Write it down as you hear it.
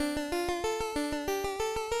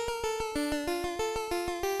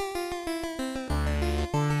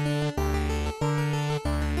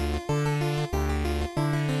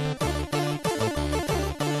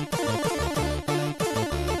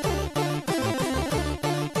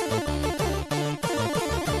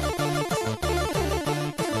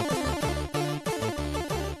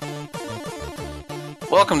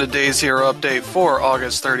Welcome to Day Zero Update for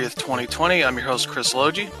August 30th, 2020. I'm your host, Chris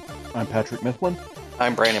Logie. I'm Patrick Mifflin.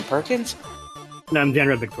 I'm Brandon Perkins. And I'm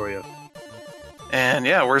General Victoria. And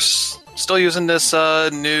yeah, we're still using this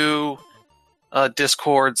new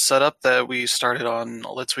Discord setup that we started on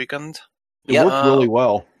Let's Weekend. It worked really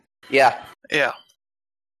well. Yeah. Yeah,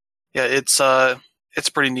 it's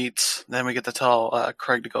pretty neat. Then we get to tell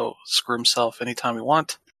Craig to go screw himself anytime we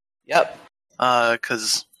want. Yep.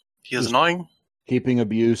 Because he is annoying. Keeping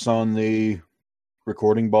abuse on the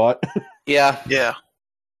recording bot. Yeah.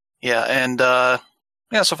 Yeah, and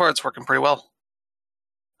so far it's working pretty well.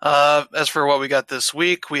 As for what we got this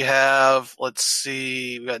week, we have, we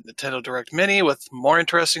got Nintendo Direct Mini with more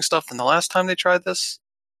interesting stuff than the last time they tried this.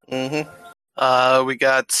 Mm-hmm. We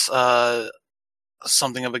got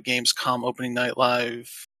something of a Gamescom opening night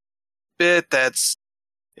live bit it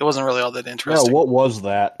wasn't really all that interesting. Yeah, what was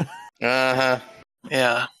that? Uh-huh.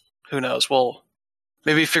 Yeah, who knows? We'll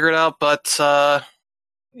maybe figure it out, but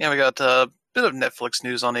we got a bit of Netflix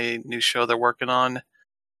news on a new show they're working on.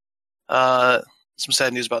 Some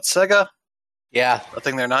sad news about Sega. Yeah. A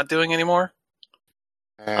thing they're not doing anymore.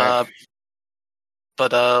 Uh,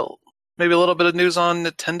 But maybe a little bit of news on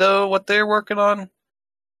Nintendo, what they're working on.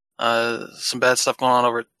 Some bad stuff going on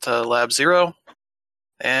over at Lab Zero.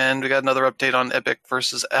 And we got another update on Epic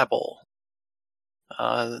versus Apple.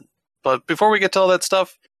 But before we get to all that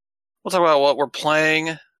stuff, we'll talk about what we're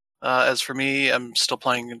playing. As for me, I'm still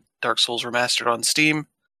playing Dark Souls Remastered on Steam.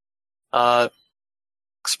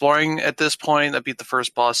 Exploring at this point, I beat the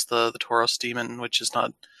first boss, the Tauros Demon, which is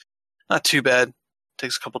not too bad.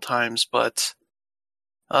 Takes a couple times, but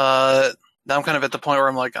now I'm kind of at the point where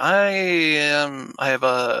I'm like, I have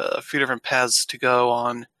a few different paths to go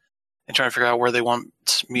on and trying to figure out where they want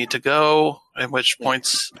me to go, and which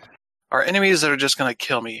points are enemies that are just going to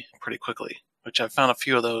kill me pretty quickly, which I've found a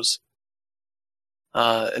few of those.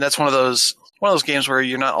 And that's one of those games where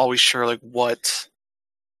you're not always sure like what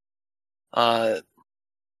guys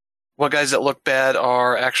that look bad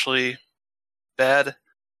are actually bad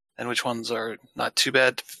and which ones are not too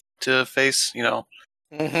bad to face,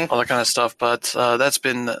 mm-hmm. all that kind of stuff. But that's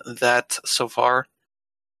been that so far.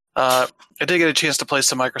 I did get a chance to play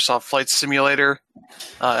some Microsoft Flight Simulator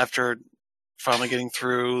after finally getting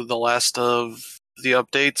through the last of the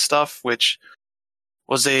update stuff, which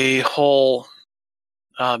was a whole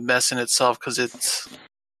mess in itself because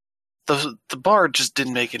the bar just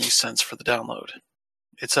didn't make any sense for the download.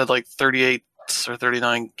 It said like 38 or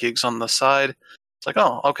 39 gigs on the side. It's like,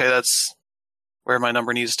 oh, okay, that's where my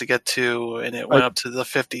number needs to get to, and it went up to the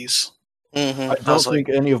 50s. Mm-hmm. I don't think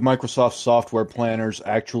any of Microsoft's software planners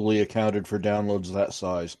actually accounted for downloads that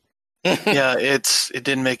size. Yeah, it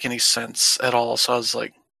didn't make any sense at all. So I was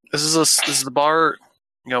like, this is the bar.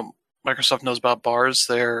 Microsoft knows about bars.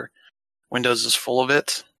 Their Windows is full of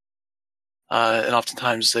it, and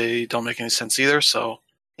oftentimes they don't make any sense either. So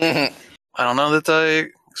Mm-hmm. I don't know that I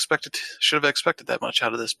should have expected that much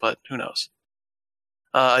out of this, but who knows?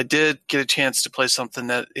 I did get a chance to play something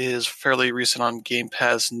that is fairly recent on Game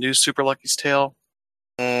Pass, New Super Lucky's Tale.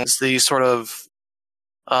 It's the sort of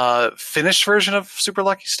finished version of Super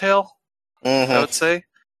Lucky's Tale, Mm-hmm. I would say.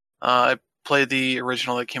 I played the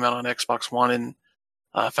original that came out on Xbox One and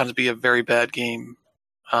found it to be a very bad game.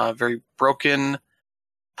 Very broken,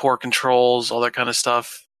 poor controls, all that kind of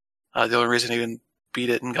stuff. The only reason I even beat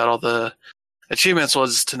it and got all the achievements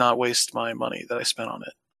was to not waste my money that I spent on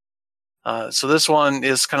it. So this one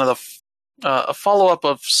is kind of a follow-up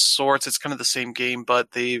of sorts. It's kind of the same game,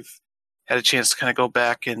 but they've had a chance to kind of go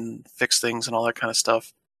back and fix things and all that kind of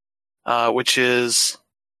stuff, which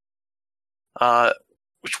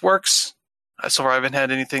works. So far, I haven't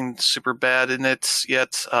had anything super bad in it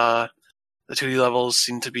yet. The 2D levels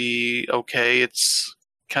seem to be okay. It's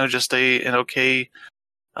kind of just an okay,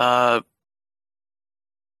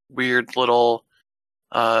 weird little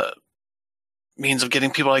means of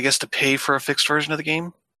getting people, I guess, to pay for a fixed version of the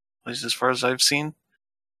game, at least as far as I've seen,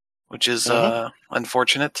 which is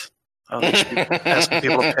unfortunate. They should be asking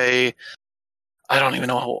people to pay. I don't even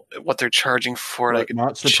know what they're charging for it. I could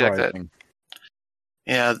Not check that. surprising.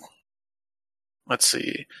 Yeah. Let's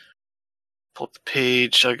see. Pull up the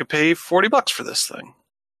page. I could pay $40 for this thing.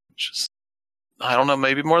 Which is, I don't know,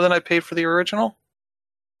 maybe more than I paid for the original.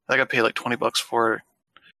 I think I paid like $20 for it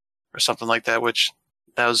or something like that, which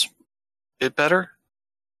that was a bit better.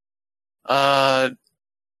 Yeah,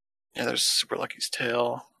 there's Super Lucky's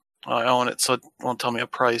Tale. I own it, so it won't tell me a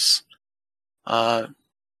price.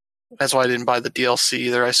 That's why I didn't buy the DLC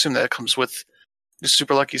either. I assume that it comes with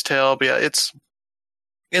Super Lucky's Tale, but yeah,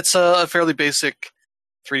 it's a fairly basic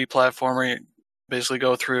 3D platformer. You basically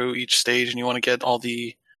go through each stage, and you want to get all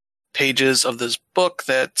the pages of this book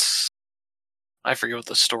that I forget what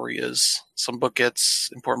the story is. Some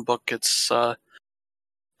important book gets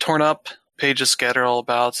torn up, pages scattered all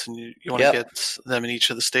about, and you want to get them in each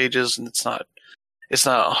of the stages, and it's not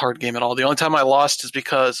a hard game at all. The only time I lost is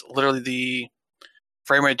because literally the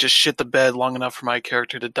frame rate just shit the bed long enough for my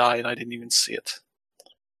character to die, and I didn't even see it.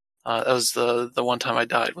 That was the one time I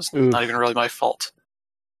died. It was not even really my fault.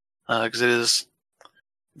 Because it is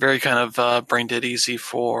very kind of brain dead easy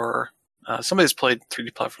for somebody who's played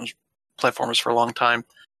 3D platformers for a long time.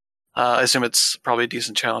 I assume it's probably a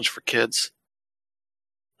decent challenge for kids.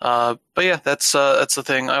 But yeah, that's the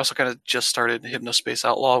thing. I also kind of just started Hypnospace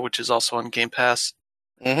Outlaw, which is also on Game Pass,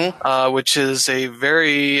 which is a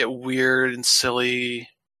very weird and silly,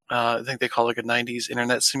 I think they call it like a 90s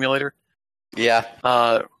internet simulator. Yeah.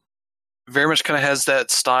 Very much kind of has that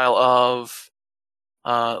style of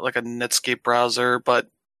like a Netscape browser, but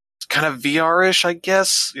kind of VR-ish, I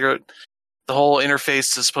guess. The whole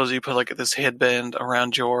interface is supposed to put like this headband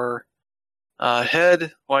around your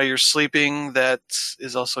head while you're sleeping that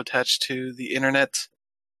is also attached to the internet,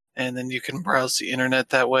 and then you can browse the internet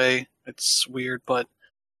that way. It's weird, but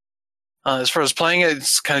as far as playing it,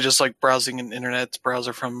 it's kind of just like browsing an internet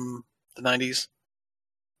browser from the 90s.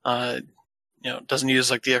 It doesn't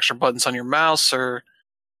use like the extra buttons on your mouse, or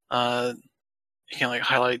you can't like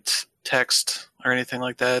highlight text or anything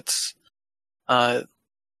like that.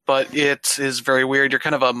 But it is very weird. You're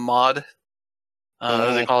kind of a mod.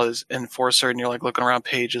 What they call it is enforcer, and you're like looking around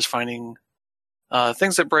pages, finding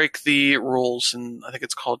things that break the rules, and I think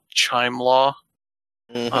it's called chime law.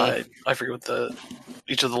 I forget what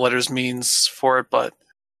each of the letters means for it, but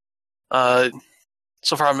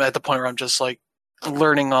so far I'm at the point where I'm just like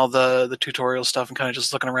learning all the tutorial stuff and kind of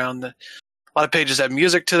just looking around. A lot of pages have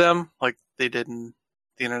music to them, like they did in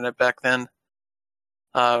the internet back then,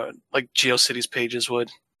 like GeoCities pages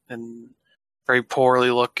would, and very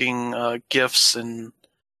poorly looking GIFs, and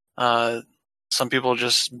some people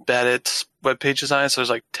just bad at web page design, so there's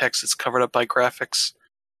like text that's covered up by graphics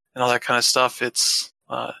and all that kind of stuff. It's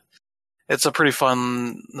a pretty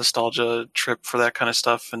fun nostalgia trip for that kind of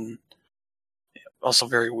stuff, and also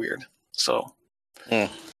very weird. So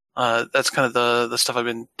that's kind of the stuff I've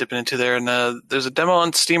been dipping into there. And there's a demo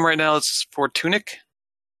on Steam right now. It's for Tunic.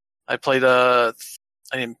 I played I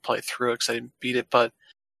didn't play through it because I didn't beat it, but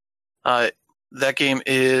that game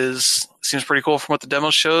seems pretty cool from what the demo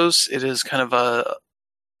shows. It is kind of an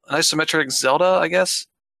isometric Zelda, I guess.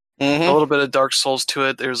 A little bit of Dark Souls to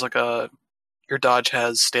it. There's like your dodge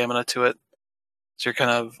has stamina to it, so you're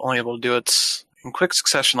kind of only able to do it in quick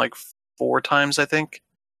succession, like 4 times, I think.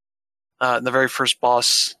 The very first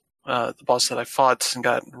boss, the boss that I fought and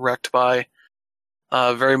got wrecked by,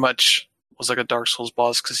 very much was like a Dark Souls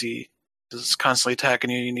boss because he is constantly attacking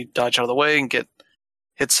you. You need to dodge out of the way and get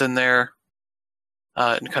hits in there,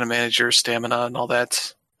 and kind of manage your stamina and all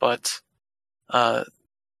that. But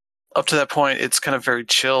up to that point, it's kind of very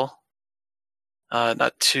chill.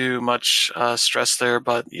 Not too much stress there,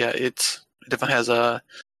 but yeah, it definitely has a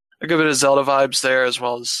good bit of Zelda vibes there, as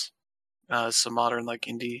well as some modern like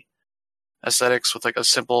indie aesthetics with like a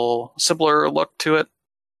simpler look to it,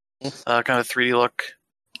 kind of 3D look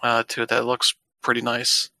to it that looks pretty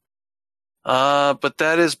nice. But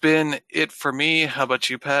that has been it for me. How about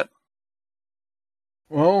you, Pat?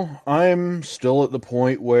 Well, I'm still at the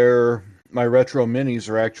point where my retro minis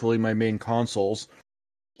are actually my main consoles.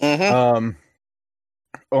 On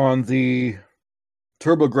the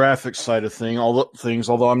TurboGrafx side of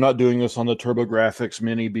although I'm not doing this on the TurboGrafx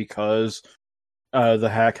Mini because the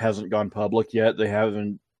hack hasn't gone public yet. They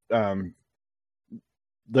haven't.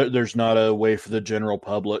 There's not a way for the general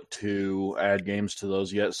public to add games to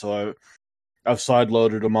those yet, so I've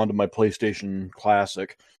sideloaded them onto my PlayStation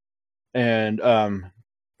Classic, and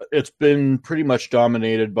it's been pretty much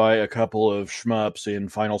dominated by a couple of shmups in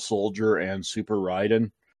Final Soldier and Super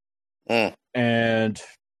Raiden, and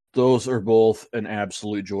those are both an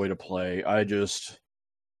absolute joy to play.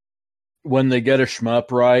 When they get a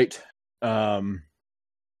shmup right,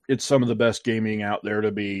 it's some of the best gaming out there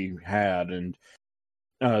to be had, and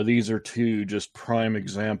these are 2 just prime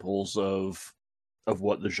examples of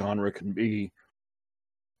what the genre can be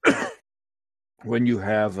when you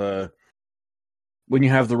have the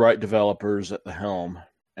right developers at the helm.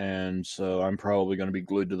 And so I'm probably going to be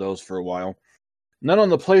glued to those for a while. And then on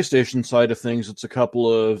the PlayStation side of things, it's a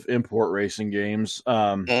couple of import racing games.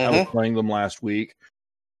 I was playing them last week.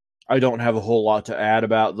 I don't have a whole lot to add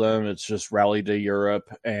about them. It's just Rally to Europe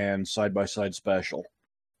and Side by Side Special.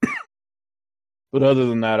 But other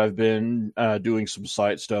than that, I've been doing some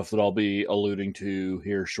site stuff that I'll be alluding to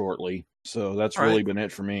here shortly. So that's really been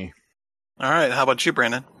it for me. All right. How about you,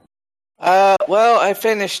 Brandon? Well, I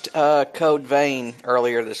finished Code Vein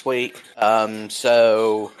earlier this week,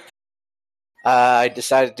 so I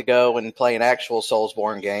decided to go and play an actual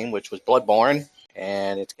Soulsborne game, which was Bloodborne,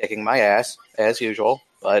 and it's kicking my ass, as usual,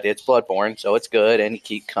 but it's Bloodborne, so it's good, and you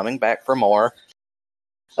keep coming back for more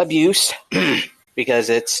abuse, because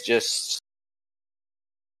it's just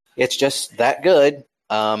that good.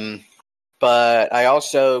 But I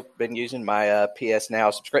also been using my PS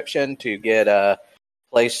Now subscription to get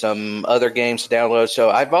play some other games to download. So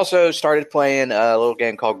I've also started playing a little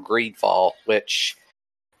game called Greedfall, which,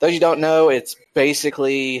 those you don't know, it's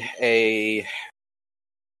basically a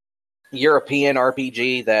European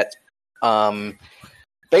RPG that's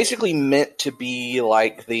basically meant to be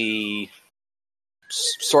like the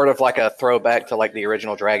sort of like a throwback to like the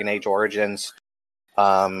original Dragon Age Origins.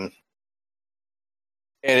 And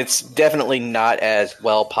it's definitely not as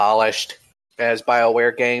well polished as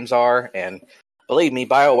BioWare games are, and believe me,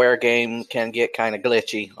 BioWare game can get kind of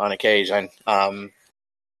glitchy on occasion.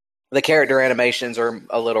 The character animations are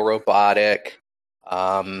a little robotic,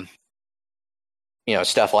 stuff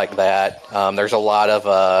like that. There's a lot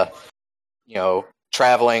of,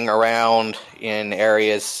 traveling around in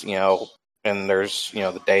areas, and there's,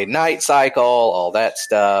 the day-night cycle, all that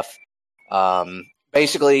stuff.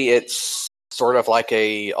 Basically, it's sort of like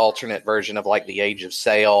a alternate version of like the Age of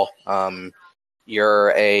Sail.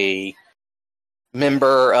 You're a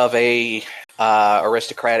member of a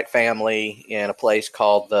aristocratic family in a place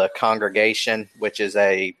called the Congregation, which is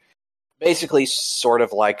basically sort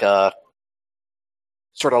of like a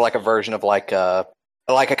version of like a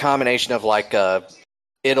combination of like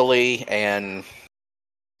Italy and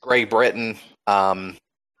Great Britain,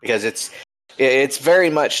 because it's very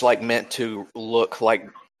much like meant to look like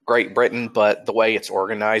Great Britain, but the way it's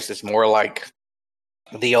organized is more like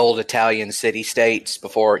the old Italian city-states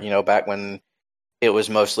before, back when it was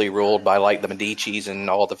mostly ruled by like the Medicis and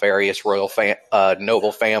all the various royal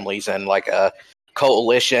noble families and like a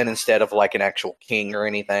coalition instead of like an actual king or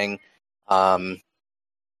anything.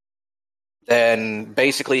 Then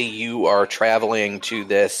basically you are traveling to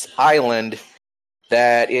this island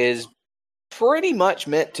that is pretty much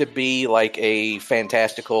meant to be like a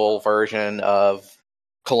fantastical version of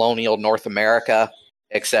colonial North America,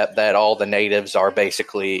 except that all the natives are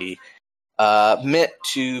basically meant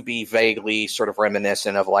to be vaguely sort of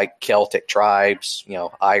reminiscent of like Celtic tribes,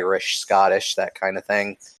 Irish, Scottish, that kind of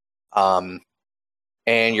thing. And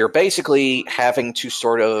you're basically having to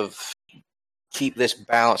sort of keep this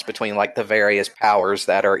balance between like the various powers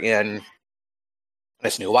that are in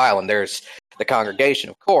this new island. There's the Congregation,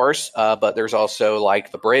 of course, but there's also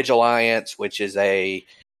like the Bridge Alliance, which is a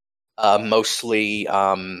mostly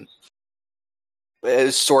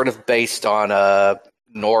is sort of based on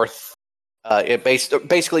North.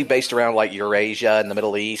 Basically based around like Eurasia and the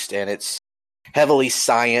Middle East, and it's heavily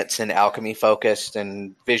science and alchemy focused.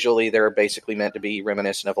 And visually, they're basically meant to be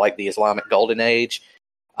reminiscent of like the Islamic Golden Age.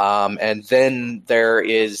 And then there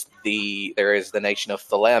is the nation of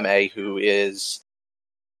Theleme, who is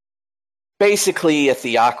basically a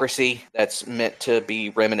theocracy that's meant to be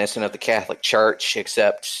reminiscent of the Catholic Church,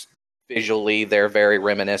 except visually they're very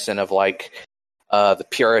reminiscent of like the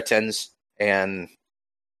Puritans and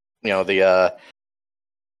the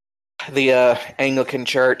Anglican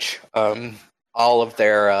Church. All of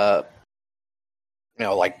their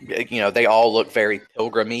they all look very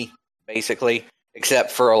pilgrimy, basically,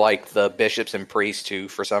 except for like the bishops and priests who,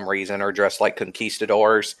 for some reason, are dressed like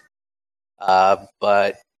conquistadors.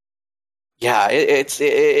 But yeah, it's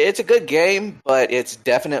a good game, but it's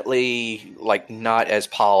definitely like not as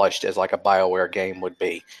polished as like a BioWare game would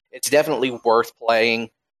be. It's definitely worth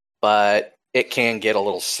playing, but it can get a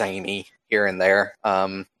little samey here and there.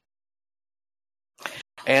 And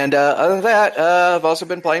other than that, I've also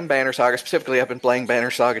been playing Banner Saga. Specifically, I've been playing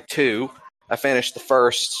Banner Saga 2. I finished the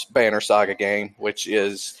first Banner Saga game, which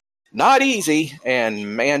is not easy,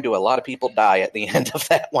 and man, do a lot of people die at the end of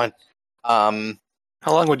that one.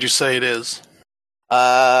 How long would you say it is?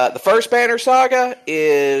 The first Banner Saga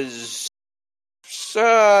is,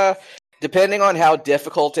 depending on how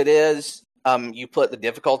difficult it is, you put the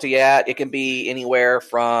difficulty at, it can be anywhere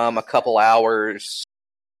from a couple hours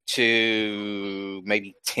to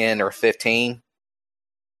maybe 10 or 15.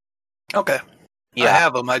 Okay. Yeah. I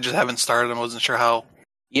have them. I just haven't started them. I wasn't sure how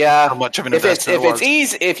much of an if investment it's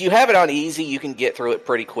easy, if you have it on easy, you can get through it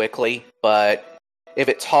pretty quickly. But if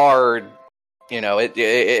it's hard,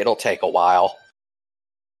 it'll take a while.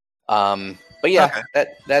 But yeah,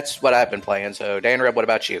 okay. That's what I've been playing. So, Dan Reb, what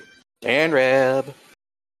about you? Dan Reb,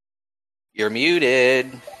 you're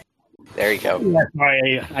muted. There you go. Yeah,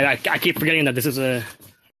 sorry, I keep forgetting that this is a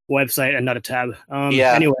website and not a tab.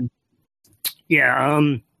 Yeah. Anyway, Yeah,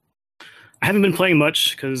 I haven't been playing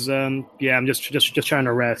much because I'm just trying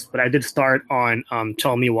to rest. But I did start on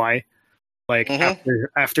Tell Me Why, like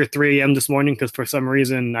after 3 a.m. this morning, because for some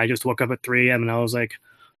reason I just woke up at 3 a.m. and I was like,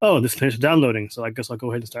 oh, this finished downloading, so I guess I'll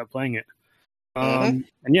go ahead and start playing it. And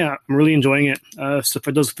yeah, I'm really enjoying it. So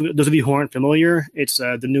for those of you who aren't familiar, it's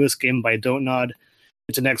the newest game by Don't Nod.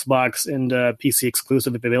 It's an Xbox and PC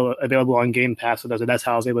exclusive, available on Game Pass, so that's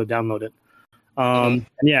how I was able to download it. And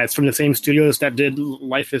yeah, it's from the same studios that did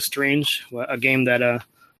Life is Strange, a game that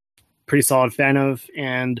pretty solid fan of.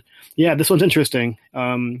 And yeah, this one's interesting.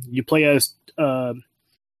 You play as a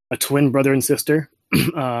twin brother and sister.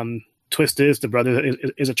 Twist is the brother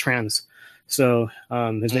is a trans. So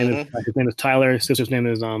his name is Tyler. His sister's name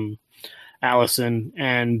is Allison.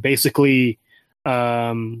 And basically,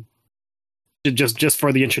 just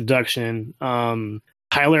for the introduction,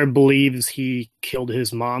 Tyler believes he killed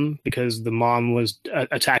his mom because the mom was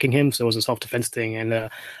attacking him, so it was a self-defense thing. And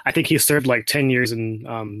I think he served like 10 years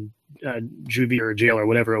in juvie or jail or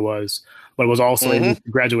whatever it was, but was also able to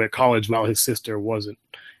graduate college while his sister wasn't.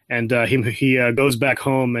 And he goes back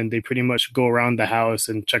home, and they pretty much go around the house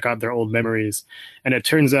and check out their old memories. And it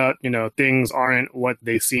turns out, things aren't what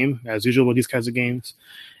they seem, as usual with these kinds of games.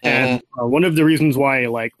 And one of the reasons why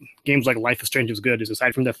games like Life is Strange is good is,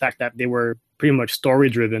 aside from the fact that they were pretty much story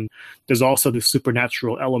driven, there's also the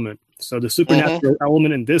supernatural element. So the supernatural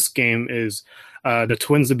element in this game is the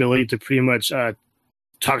twins' ability to pretty much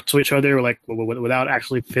talk to each other, like without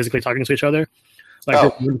actually physically talking to each other. Like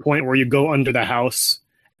there's one point where you go under the house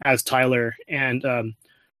as Tyler, and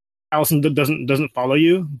Allison doesn't follow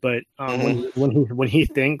you, but when he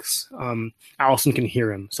thinks, Allison can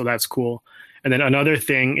hear him, so that's cool. And then another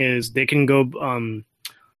thing is they can go, when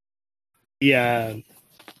your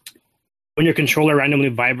controller randomly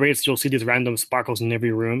vibrates, you'll see these random sparkles in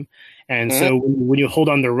every room. And so when you hold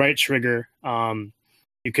on the right trigger,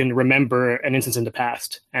 you can remember an instance in the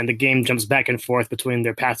past, and the game jumps back and forth between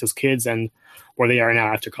their past as kids and where they are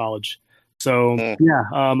now after college. So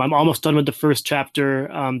I'm almost done with the first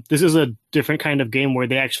chapter. This is a different kind of game where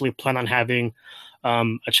they actually plan on having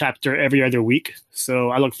a chapter every other week. So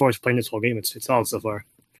I look forward to playing this whole game. It's solid so far.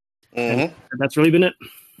 And that's really been it.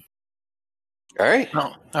 All right.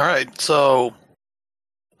 Oh, all right. So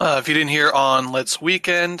if you didn't hear on Let's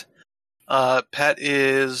Weekend, Pat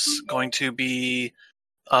is going to be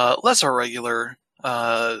less a regular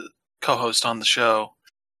co-host on the show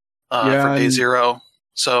for Day Zero.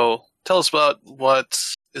 So tell us about what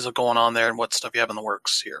is going on there and what stuff you have in the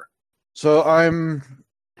works here. So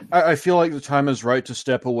I feel like the time is right to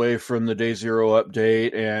step away from the Day Zero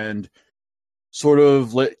update and sort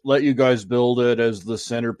of let you guys build it as the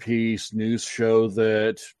centerpiece news show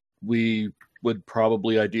that we would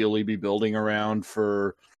probably ideally be building around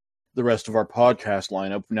for the rest of our podcast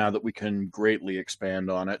lineup, now that we can greatly expand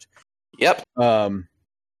on it. Yep. In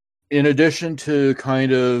addition to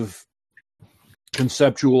kind of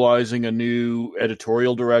conceptualizing a new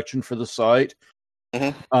editorial direction for the site,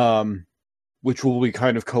 which will be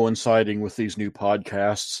kind of coinciding with these new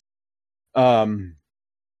podcasts,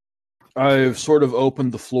 I've sort of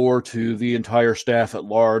opened the floor to the entire staff at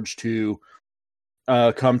large to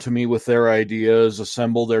come to me with their ideas,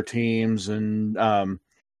 assemble their teams, and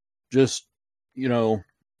just,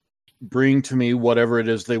 bring to me whatever it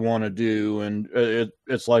is they want to do. And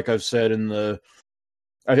it's like I've said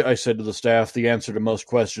I said to the staff, the answer to most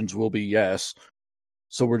questions will be yes.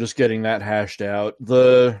 So we're just getting that hashed out.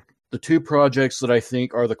 The two projects that I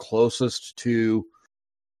think are the closest to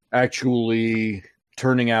actually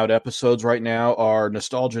turning out episodes right now are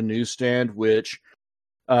Nostalgia Newsstand, which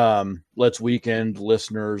Let's Weekend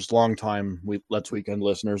listeners, longtime Let's Weekend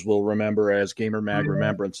listeners will remember as Gamer Mag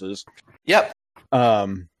Remembrances. Yep.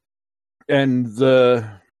 And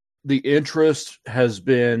the interest has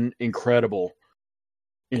been incredible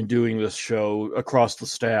in doing this show across the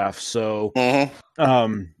staff. So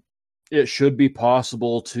it should be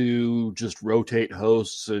possible to just rotate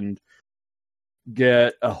hosts and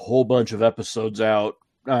get a whole bunch of episodes out.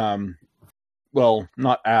 Well,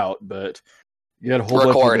 not out, but get a whole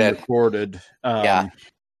bunch of them recorded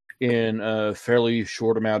in a fairly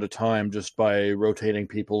short amount of time, just by rotating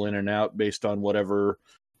people in and out based on whatever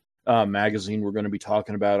magazine we're going to be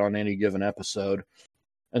talking about on any given episode.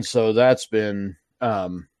 And so that's been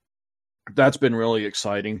really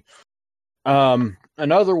exciting.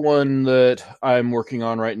 Another one that I'm working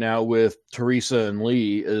on right now with Teresa and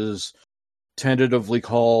Lee is tentatively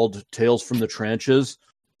called Tales from the Trenches.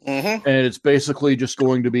 And it's basically just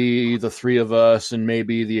going to be the three of us and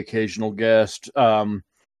maybe the occasional guest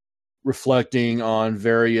reflecting on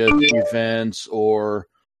various events or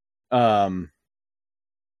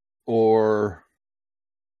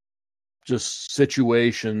just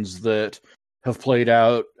situations that have played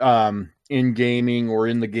out in gaming or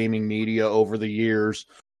in the gaming media over the years,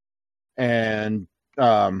 and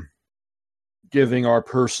giving our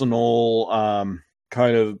personal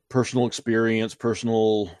kind of personal experience,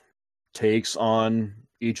 personal takes on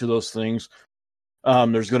each of those things.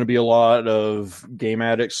 There's going to be a lot of Game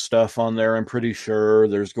Addict stuff on there, I'm pretty sure.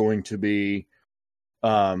 There's going to be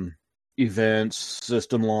events,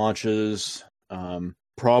 system launches,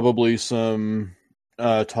 probably some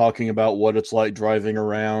talking about what it's like driving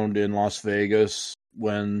around in Las Vegas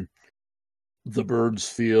when the birds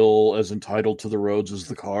feel as entitled to the roads as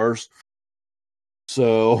the cars.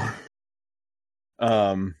 So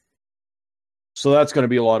that's going to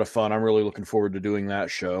be a lot of fun. I'm really looking forward to doing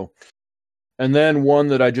that show. And then one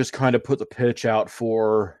that I just kind of put the pitch out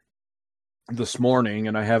for this morning,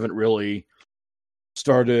 and I haven't really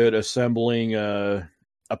started assembling a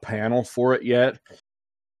panel for it yet,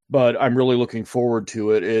 but I'm really looking forward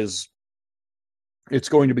to it, is it's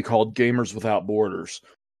going to be called Gamers Without Borders.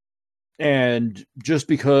 And just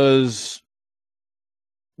because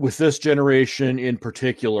with this generation in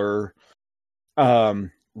particular,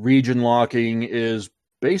 region locking is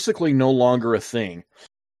basically no longer a thing.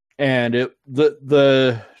 And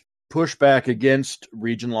the pushback against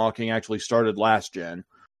region locking actually started last gen.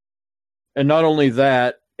 And not only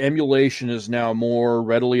that, emulation is now more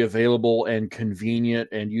readily available and convenient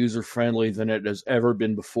and user-friendly than it has ever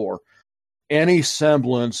been before. Any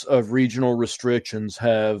semblance of regional restrictions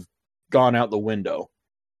have gone out the window.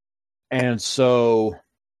 And so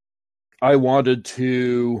I wanted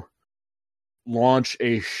to launch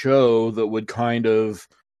a show that would kind of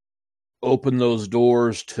open those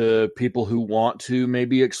doors to people who want to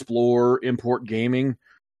maybe explore import gaming,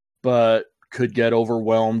 but could get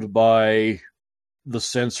overwhelmed by the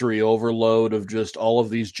sensory overload of just all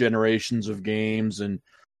of these generations of games and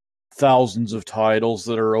thousands of titles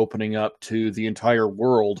that are opening up to the entire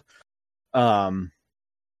world,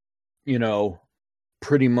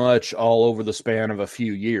 pretty much all over the span of a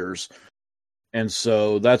few years. And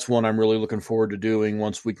so that's one I'm really looking forward to doing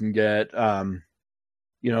once we can get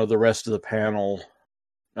the rest of the panel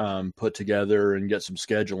put together and get some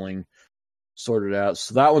scheduling sorted out.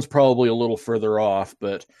 So that one's probably a little further off,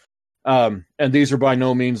 but and these are by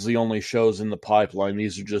no means the only shows in the pipeline.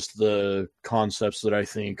 These are just the concepts that I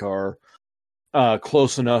think are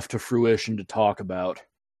close enough to fruition to talk about.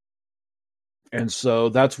 And so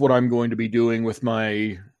that's what I'm going to be doing with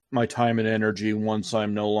my time and energy once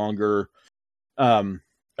I'm no longer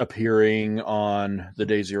appearing on the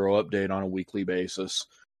Day Zero update on a weekly basis.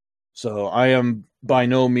 So I am by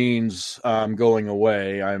no means going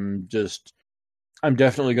away. I'm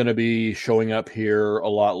definitely going to be showing up here a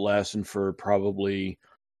lot less and for probably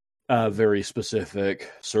very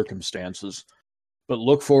specific circumstances. But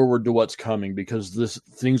look forward to what's coming, because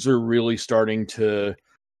things are really starting to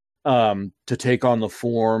take on the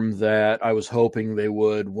form that I was hoping they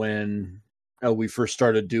would when we first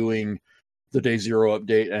started doing the Day Zero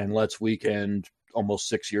update and Let's Weekend almost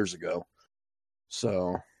 6 years ago.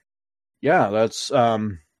 So yeah, that's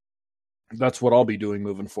what I'll be doing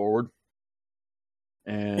moving forward.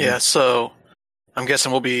 And yeah, so I'm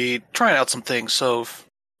guessing we'll be trying out some things. So if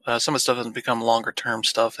some of the stuff doesn't become longer term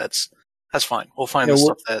stuff, that's fine. We'll find the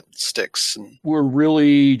stuff that sticks. And we're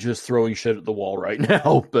really just throwing shit at the wall right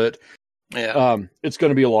now, but yeah, it's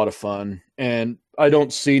going to be a lot of fun. And I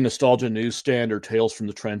don't see Nostalgia Newsstand or Tales from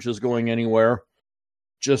the Trenches going anywhere,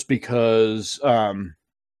 just because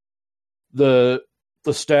the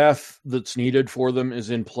staff that's needed for them is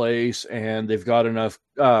in place, and they've got enough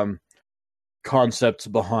concepts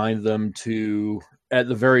behind them to, at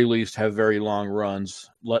the very least, have very long runs.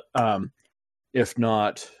 If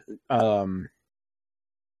not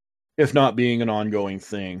being an ongoing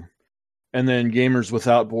thing. And then Gamers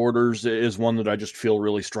Without Borders is one that I just feel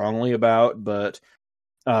really strongly about, but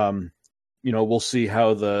we'll see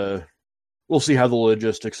how the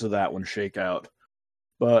logistics of that one shake out.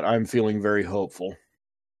 But I'm feeling very hopeful.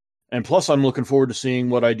 And plus, I'm looking forward to seeing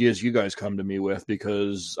what ideas you guys come to me with,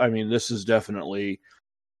 because, I mean, this is definitely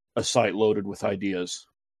a site loaded with ideas.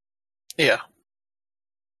 Yeah.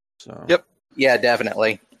 So. Yep. Yeah,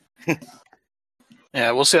 definitely.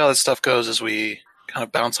 Yeah, we'll see how that stuff goes as we kind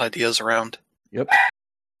of bounce ideas around. Yep.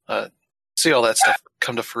 See all that stuff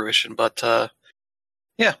come to fruition. But,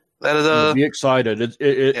 yeah. That is, be excited.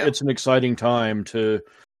 It's an exciting time to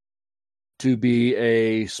be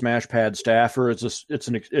a Smashpad staffer.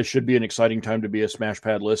 It should be an exciting time to be a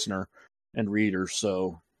Smashpad listener and reader.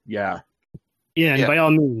 So yeah. Yeah, and by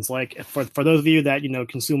all means, like for those of you that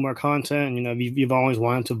consume our content, you've always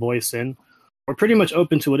wanted to voice in, we're pretty much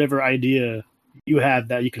open to whatever idea you have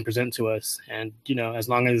that you can present to us. And, as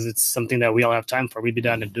long as it's something that we all have time for, we'd be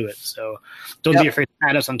down to do it. So don't be afraid to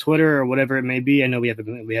add us on Twitter or whatever it may be. I know we have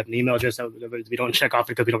an email address that we don't check off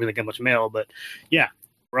because we don't really get much mail, but yeah,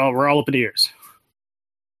 we're all open ears.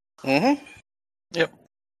 Mm-hmm. Yep.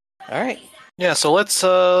 All right. Yeah, so let's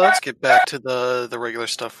get back to the regular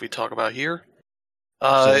stuff we talk about here.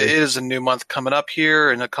 It is a new month coming up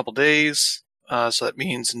here in a couple days, so that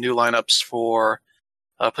means new lineups for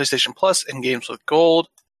PlayStation Plus and games with gold.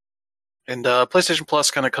 And PlayStation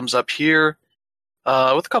Plus kind of comes up here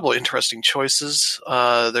with a couple of interesting choices.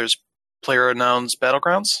 There's PlayerUnknown's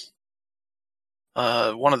Battlegrounds,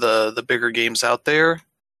 one of the bigger games out there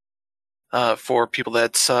for people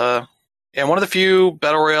that's and one of the few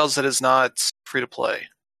battle royales that is not free to play.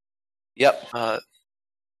 Yep.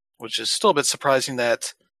 Which is still a bit surprising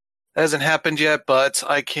that hasn't happened yet, but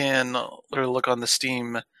I can literally look on the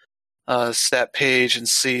Steam stat page and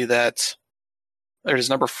see that there's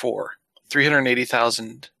number 4,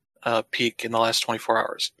 380,000 peak in the last 24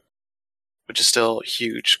 hours, which is still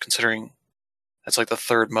huge considering that's like the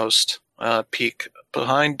third most peak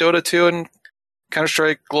behind Dota 2 and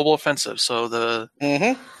Counter-Strike Global Offensive. So the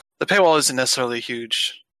paywall isn't necessarily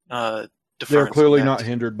huge. They're clearly not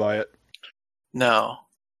hindered by it. No.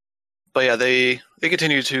 But yeah, they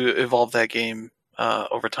continue to evolve that game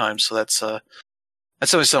over time, so that's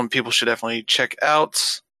something some people should definitely check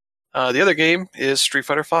out. The other game is Street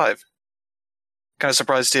Fighter V. Kind of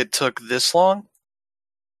surprised it took this long.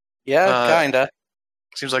 Yeah, kinda.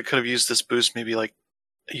 Seems like I could have used this boost maybe like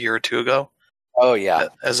a year or two ago. Oh yeah,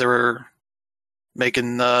 as they were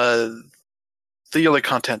making the yearly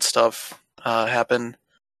content stuff happen,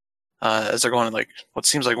 as they're going in like what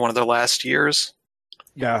seems like one of their last years.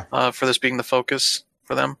 Yeah. For this being the focus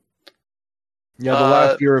for them. Yeah, the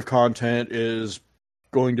last year of content is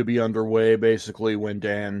going to be underway basically when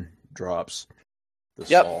Dan drops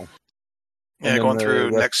this fall. Yeah, going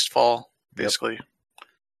through next fall, basically.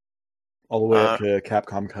 All the way up to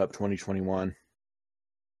Capcom Cup 2021.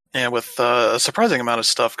 And with a surprising amount of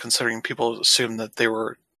stuff, considering people assumed that they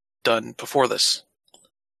were done before this.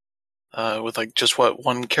 With like just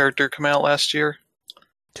one character come out last year?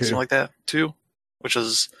 2. Something like that? 2? Which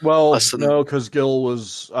is no, because Gil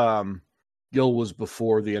was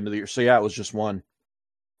before the end of the year. So yeah, it was just 1.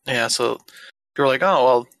 Yeah, so people were like, oh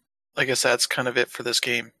well, I guess that's kind of it for this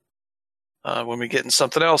game. When we get in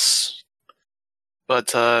something else.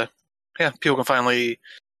 But yeah, people can finally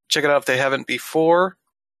check it out if they haven't before.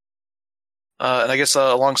 And I guess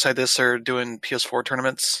alongside this, they're doing PS4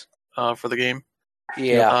 tournaments for the game.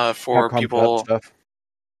 Yeah, for Capcom people. Stuff.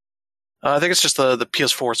 I think it's just the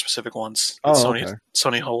PS4 specific ones that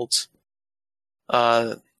Sony holds.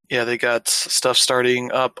 Yeah, they got stuff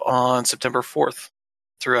starting up on September 4th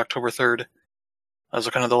through October 3rd.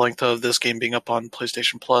 So kind of the length of this game being up on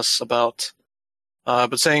PlayStation Plus about.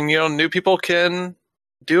 But saying, new people can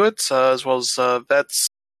do it, as well as vets.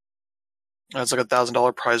 It's like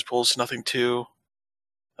 $1,000 prize pool, so nothing too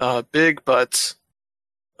big, but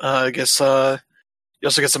I guess you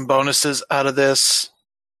also get some bonuses out of this.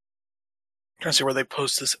 I'm trying to see where they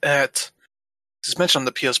post this at. It's mentioned on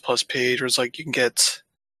the PS Plus page, where it's like you can get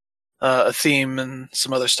a theme and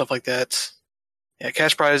some other stuff like that. Yeah,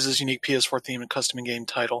 cash prizes, unique PS4 theme, and custom in-game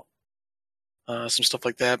title. Some stuff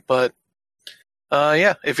like that. But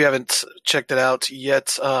yeah, if you haven't checked it out yet,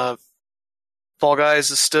 Fall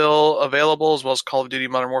Guys is still available, as well as Call of Duty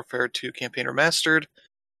Modern Warfare 2 Campaign Remastered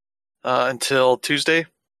until Tuesday.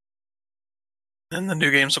 And the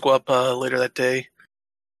new games will go up later that day.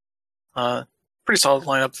 Pretty solid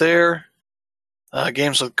lineup there.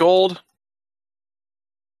 Games with gold.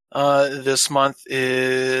 This month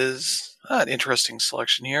is an interesting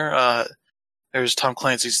selection here. There's Tom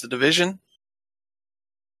Clancy's The Division,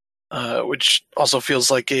 which also feels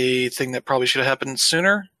like a thing that probably should have happened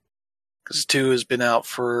sooner, because 2 has been out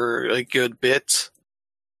for a good bit,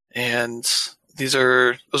 and those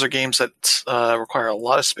are games that require a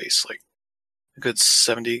lot of space, like a good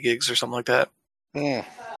 70 gigs or something like that. Yeah.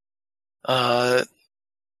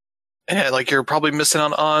 And like you're probably missing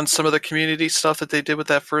out on some of the community stuff that they did with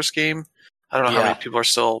that first game. I don't know how many people are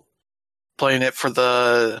still playing it for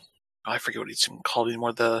I forget what it's even called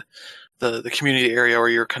anymore, the community area where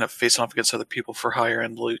you're kind of facing off against other people for higher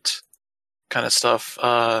end loot kind of stuff.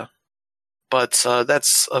 But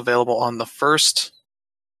that's available on the 1st.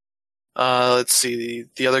 Let's see,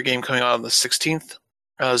 the other game coming out on the 16th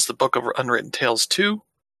is the Book of Unwritten Tales 2,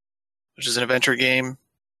 which is an adventure game.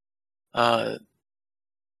 I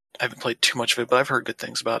haven't played too much of it, but I've heard good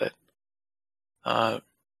things about it.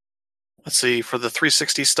 Let's see, for the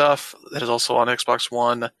 360 stuff that is also on Xbox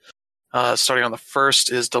One, starting on the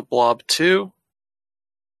 1st is The Blob 2,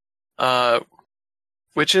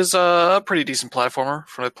 which is a pretty decent platformer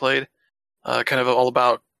from what I played. Kind of all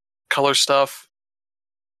about color stuff.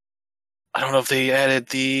 I don't know if they added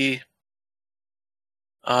the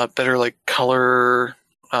better like color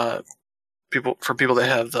people that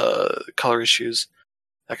have the color issues,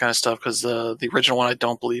 that kind of stuff. Because the original one I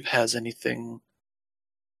don't believe has anything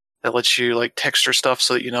that lets you like texture stuff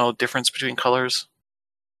so that you know difference between colors.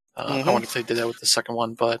 I wonder if they did that with the second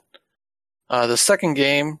one, but the second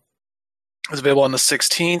game is available on the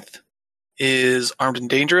 16th. Is Armed and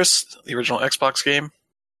Dangerous, the original Xbox game,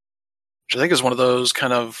 which I think is one of those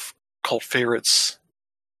kind of cult favorites,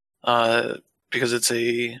 because it's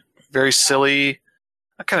a very silly,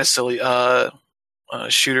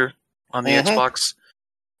 shooter on the Xbox,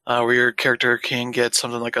 where your character can get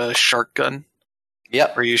something like a shark gun.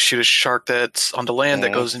 Yep. Where you shoot a shark that's on the land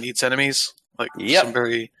that goes and eats enemies. Like some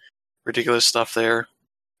very ridiculous stuff there.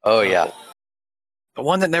 Oh yeah. But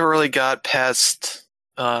one that never really got past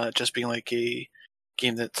just being like a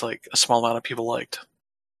game that's like a small amount of people liked.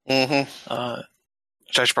 Which I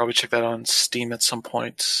should probably check that on Steam at some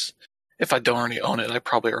point. If I don't already own it, I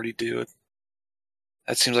probably already do.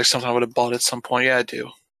 That seems like something I would have bought at some point. Yeah, I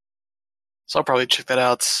do. So I'll probably check that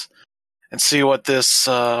out and see what this.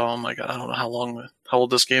 Oh my god, I don't know how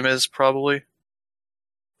old this game is. Probably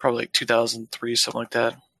like 2003, something like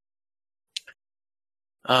that.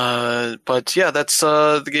 But yeah, that's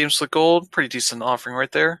the game Slick Gold. Pretty decent offering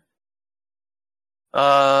right there.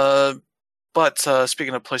 But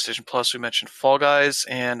speaking of PlayStation Plus, we mentioned Fall Guys,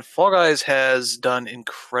 and Fall Guys has done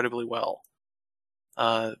incredibly well.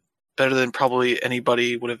 Better than probably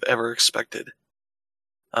anybody would have ever expected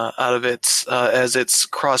out of it, as it's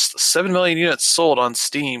crossed 7 million units sold on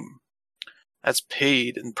Steam. That's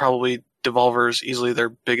paid, and probably Devolver's easily their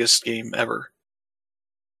biggest game ever.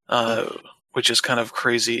 Which is kind of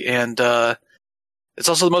crazy. And it's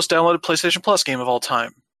also the most downloaded PlayStation Plus game of all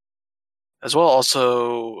time. As well,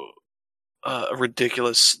 also a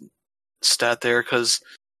ridiculous stat there, because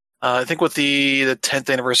I think with the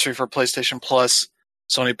 10th anniversary for PlayStation Plus,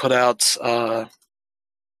 Sony put out a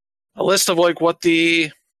list of like what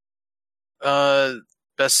the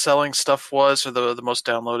best-selling stuff was, or the most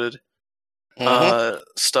downloaded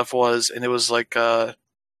stuff was, and it was like Call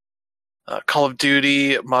of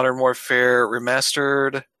Duty, Modern Warfare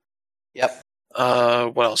Remastered. Yep.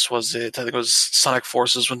 What else was it? I think it was Sonic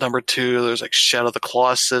Forces was number 2. There's like Shadow of the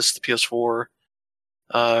Colossus, the PS4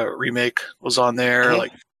 remake was on there.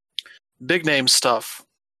 Like big name stuff.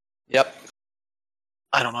 Yep.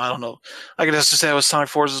 I don't know. I could just say it was Sonic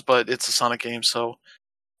Forces, but it's a Sonic game, so.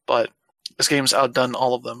 But this game's outdone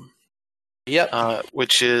all of them. Yep.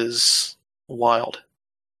 Which is wild.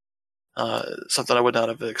 Something I would not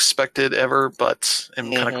have expected ever, but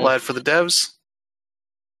I'm kind of glad for the devs.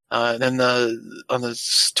 And then on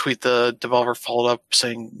the tweet, the Devolver followed up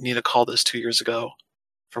saying Nina called this 2 years ago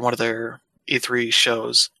from one of their E3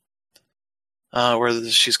 shows, where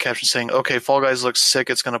she's captioned saying, "Okay, Fall Guys looks sick.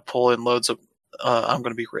 It's going to pull in loads of. I'm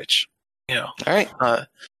going to be rich." You know, all right. The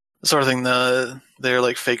sort of thing their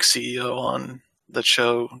like fake CEO on that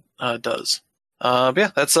show does. But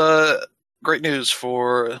yeah, that's great news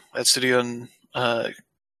for that studio, and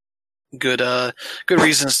good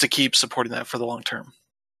reasons to keep supporting that for the long term.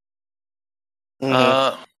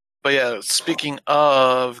 But yeah, speaking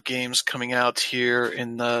of games coming out here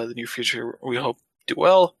in the near future, we hope do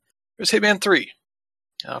well. There's Hitman 3.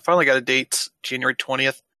 Finally got a date, January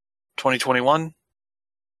 20th, 2021.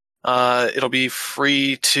 It'll be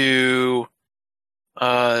free to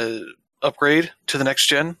upgrade to the next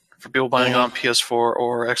gen for people buying on PS4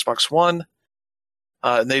 or Xbox One.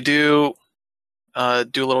 And they do a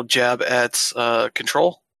little jab at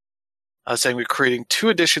Control, saying we're creating 2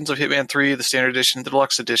 editions of Hitman 3, the Standard Edition and the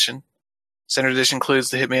Deluxe Edition. Standard Edition includes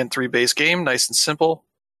the Hitman 3 base game, nice and simple.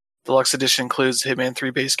 Deluxe Edition includes the Hitman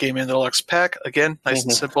 3 base game and the Deluxe Pack, again, nice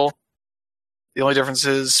and simple. The only difference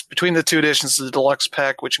is between the 2 editions is the Deluxe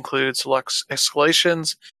Pack, which includes deluxe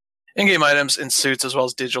escalations, in-game items, and suits, as well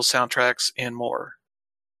as digital soundtracks and more.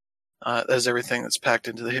 That is everything that's packed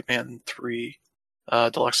into the Hitman 3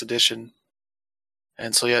 Deluxe Edition.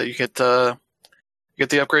 And so, yeah, you get the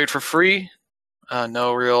upgrade for free.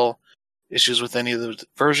 No real issues with any of the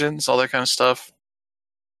versions, all that kind of stuff.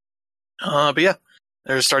 But yeah,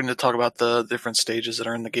 they're starting to talk about the different stages that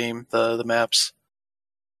are in the game, the maps.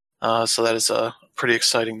 So that is pretty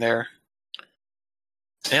exciting there.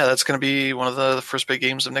 Yeah, that's going to be one of the first big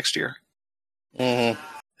games of next year. And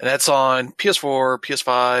that's on PS4,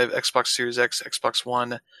 PS5, Xbox Series X, Xbox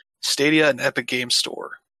One, Stadia, and Epic Games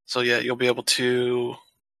Store. So yeah, you'll be able to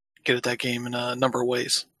get at that game in a number of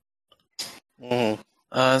ways.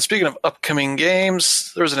 Speaking of upcoming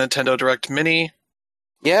games, there was a Nintendo Direct Mini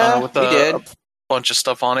Yeah, with we did. a bunch of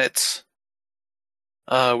stuff on it.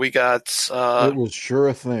 We got It was sure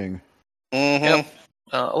a thing. Mm-hmm. Yep.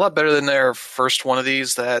 A lot better than their first one of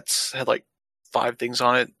these that had like 5 things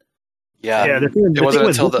on it. Yeah. Yeah, the thing It wasn't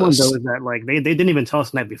with until this one this. though is that like they didn't even tell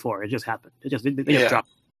us the night before. It just happened. They just Yeah. dropped.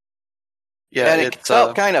 Yeah, and it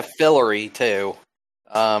felt kind of fillery too.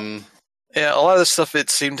 Yeah, a lot of this stuff, it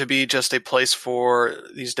seemed to be just a place for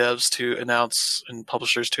these devs to announce and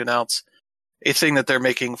publishers to announce a thing that they're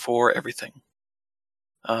making for everything.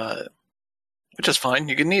 Which is fine.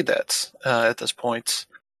 You can need that at this point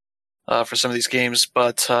for some of these games.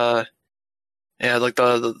 But yeah, like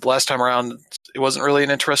the last time around, it wasn't really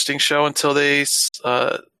an interesting show until they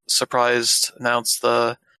announced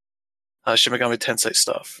the Shin Megami Tensei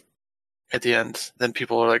stuff at the end. Then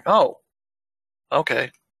people are like, oh,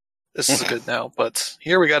 okay. This is good now, but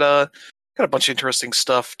here we got a bunch of interesting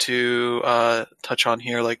stuff to touch on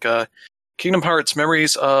here, like Kingdom Hearts: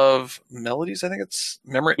 Memories of Melodies. I think it's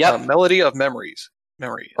Melody of Memories.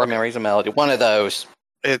 Or Memories of Melody. One of those.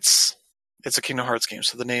 It's a Kingdom Hearts game,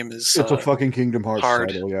 so the name is It's a fucking Kingdom Hearts hard.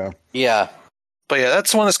 title, yeah. Yeah. But yeah,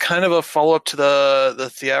 that's one that's kind of a follow up to the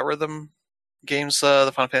Theatrhythm games, the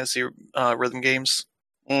Final Fantasy rhythm games.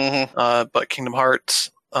 Mm-hmm. But Kingdom Hearts.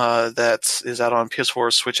 That is out on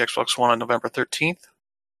PS4, Switch, Xbox One on November 13th.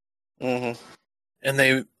 Mm-hmm. And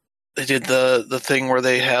they did the thing where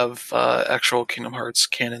they have actual Kingdom Hearts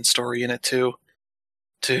canon story in it too,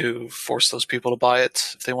 to force those people to buy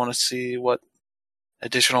it if they want to see what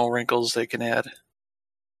additional wrinkles they can add.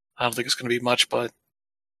 I don't think it's going to be much, but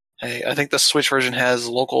hey, I think the Switch version has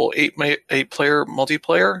local 8-player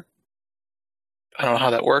multiplayer. I don't know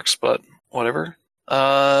how that works, but whatever.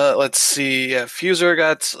 Let's see. Yeah, Fuser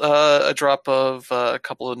got a drop of a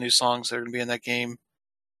couple of new songs that are going to be in that game,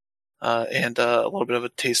 and a little bit of a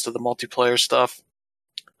taste of the multiplayer stuff.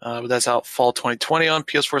 But that's out fall 2020 on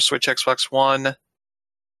PS4, Switch, Xbox One.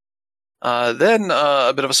 Then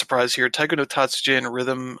a bit of a surprise here: Taiko no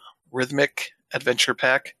Tatsujin Rhythmic Adventure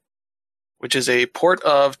Pack, which is a port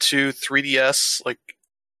of 2 3DS like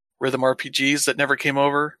rhythm RPGs that never came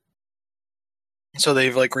over. So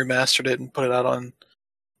they've like remastered it and put it out on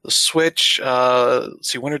the Switch. Let's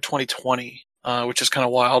see, winter 2020, which is kind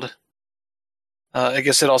of wild. I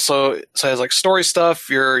guess it also has like story stuff.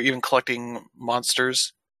 You're even collecting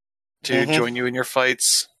monsters to join you in your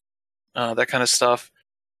fights, that kind of stuff.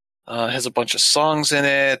 It has a bunch of songs in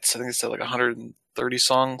it. I think it's like 130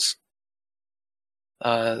 songs.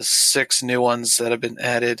 6 new ones that have been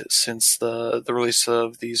added since the release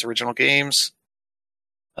of these original games.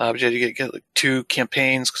 But you had to get like 2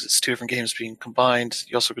 campaigns because it's 2 different games being combined.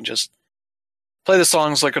 You also can just play the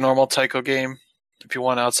songs like a normal Taiko game if you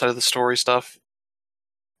want outside of the story stuff,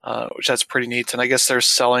 which that's pretty neat. And I guess they're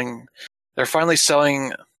finally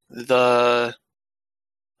selling the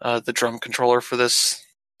drum controller for this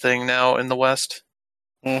thing now in the West.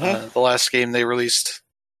 Mm-hmm. The last game they released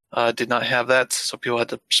did not have that, so people had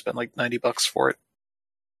to spend like $90 for it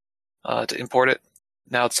to import it.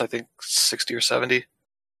 Now it's I think 60 or 70.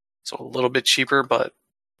 So a little bit cheaper, but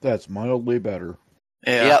that's mildly better.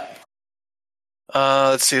 Yeah. Yep.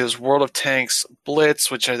 Let's see. There's World of Tanks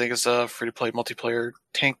Blitz, which I think is a free-to-play multiplayer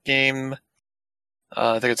tank game.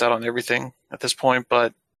 I think it's out on everything at this point,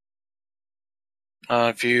 but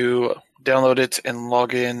if you download it and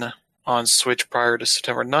log in on Switch prior to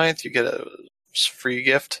September 9th, you get a free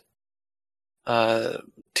gift.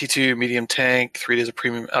 T2 medium tank, 3 days of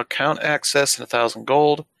premium account access, and 1,000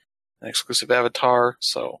 gold, an exclusive avatar.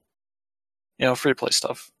 So, free to play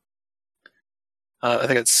stuff. I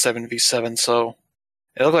think it's 7v7, so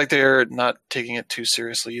it looked like they're not taking it too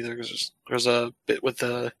seriously either. Because there's a bit with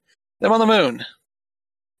them on the moon,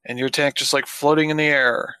 and your tank just like floating in the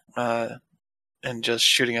air, and just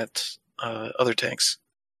shooting at other tanks.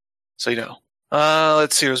 So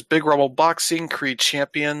let's see. There's Big Rumble Boxing Creed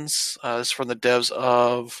Champions. This is from the devs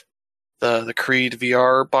of the Creed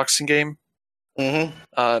VR boxing game.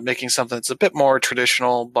 Mm-hmm. Making something that's a bit more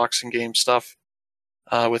traditional boxing game stuff,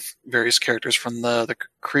 with various characters from the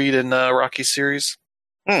Creed and Rocky series.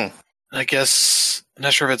 I guess I'm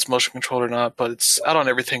not sure if it's motion controlled or not, but it's out on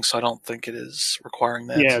everything, so I don't think it is requiring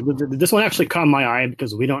that. Yeah, this one actually caught my eye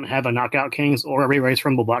because we don't have a Knockout Kings or a Ray Race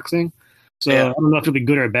Rumble Boxing. So Yeah. I don't know if it'll be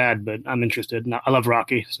good or bad, but I'm interested. I love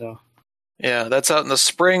Rocky, so. Yeah, that's out in the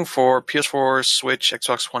spring for PS4, Switch,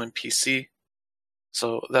 Xbox One, and PC.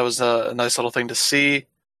 So that was a nice little thing to see.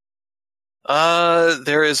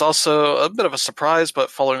 There is also a bit of a surprise, but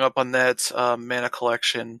following up on that Mana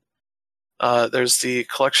Collection, there's the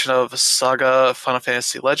collection of Saga Final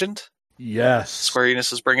Fantasy Legend. Yes. Square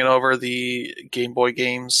Enix is bringing over the Game Boy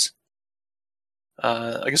games.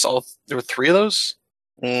 I guess there were 3 of those.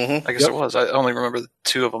 Mm-hmm. I guess Yep. it was. I only remember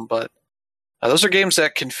 2 of them, but those are games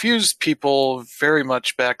that confused people very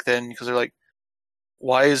much back then because they're like,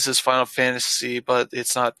 why is this Final Fantasy, but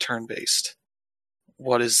it's not turn-based?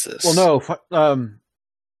 What is this? Well, no.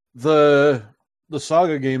 The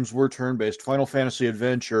Saga games were turn-based. Final Fantasy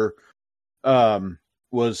Adventure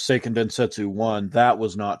was Seiken Densetsu 1. That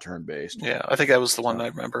was not turn-based. Yeah, I think that was the one I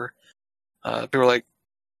remember. People were like,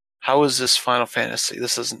 how is this Final Fantasy?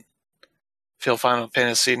 This doesn't feel Final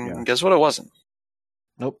Fantasy. And guess what? It wasn't.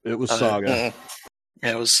 Nope, it was Saga.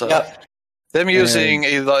 Yeah, it was Yep. them using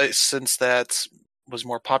a license that was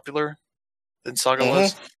more popular than Saga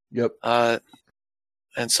was. Yep.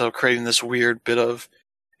 And so creating this weird bit of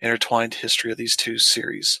intertwined history of these 2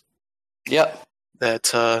 series. Yep.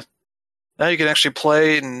 That now you can actually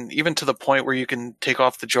play, and even to the point where you can take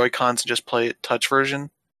off the Joy-Cons and just play it touch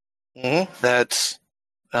version. Mm-hmm. That's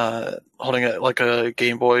holding it like a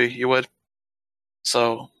Game Boy you would.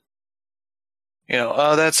 So,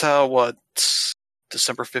 that's how,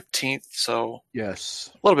 December 15th, so Yes.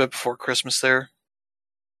 a little bit before Christmas there.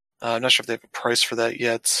 I'm not sure if they have a price for that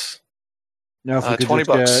yet. Now if we could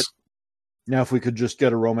 $20. if we could just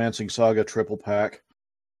get a Romancing Saga triple pack.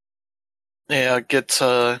 Yeah, get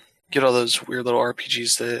all those weird little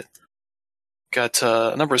RPGs that got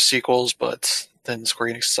a number of sequels, but then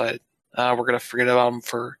Square Enix decided, we're going to forget about them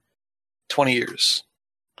for 20 years.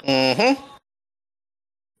 Mm-hmm.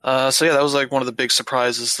 So yeah, that was like one of the big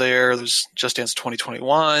surprises there. There's Just Dance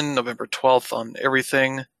 2021, November 12th on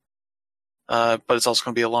everything. But it's also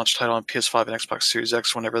going to be a launch title on PS5 and Xbox Series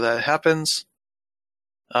X whenever that happens.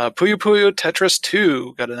 Puyo Puyo Tetris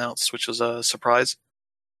 2 got announced, which was a surprise.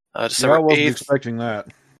 December I wasn't 8th. expecting that.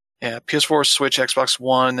 Yeah, PS4, Switch, Xbox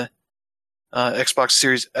One, Xbox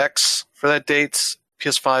Series X for that date.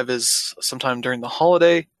 PS5 is sometime during the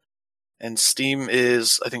holiday, and Steam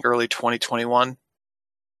is, I think, early 2021.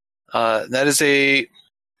 That is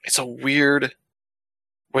it's a weird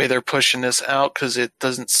way they're pushing this out because it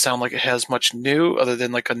doesn't sound like it has much new other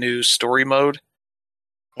than like a new story mode.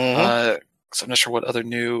 Mm-hmm. So I'm not sure what other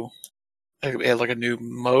it had like a new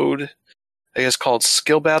mode, I guess, called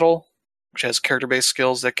Skill Battle, which has character-based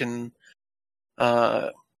skills that can,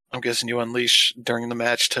 I'm guessing you unleash during the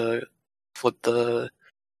match to flip the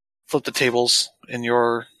tables in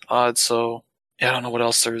your odds. So yeah, I don't know what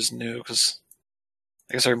else there is new because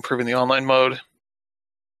I guess they're improving the online mode.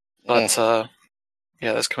 But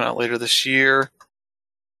yeah, that's coming out later this year.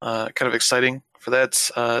 Kind of exciting for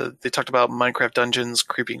that. They talked about Minecraft Dungeons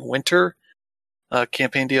Creeping Winter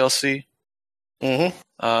campaign DLC.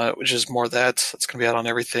 Mm-hmm. Which is more that. It's going to be out on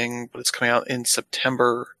everything, but it's coming out in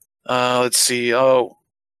September. Let's see. Oh,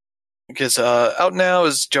 because out now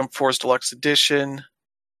is Jump Force Deluxe Edition.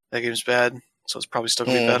 That game's bad, so it's probably still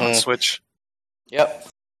going to be bad on Switch. Yep.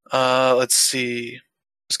 Let's see.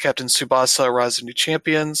 There's Captain Tsubasa Rise of New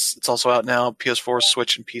Champions. It's also out now, PS4,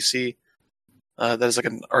 Switch, and PC. That is like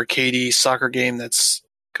an arcadey soccer game that's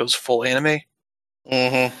goes full anime.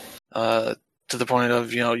 Mm-hmm. To the point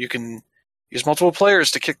of, you can use multiple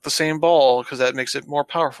players to kick the same ball because that makes it more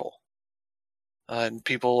powerful. And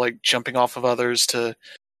people like jumping off of others to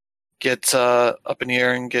get up in the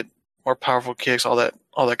air and get more powerful kicks, all that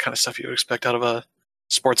kind of stuff you would expect out of a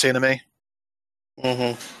sports anime.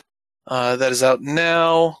 Mm-hmm. That is out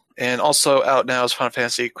now, and also out now is Final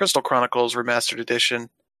Fantasy Crystal Chronicles Remastered Edition,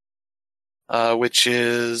 which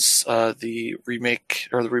is the remake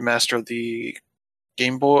or the remaster of the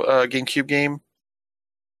GameCube game.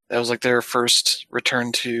 That was like their first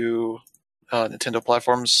return to Nintendo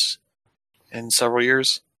platforms in several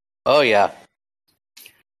years. Oh yeah.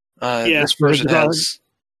 This version has.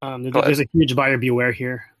 There's a huge buyer beware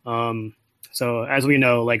here. So as we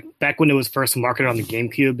know, like back when it was first marketed on the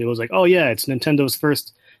GameCube, it was like, oh yeah, it's Nintendo's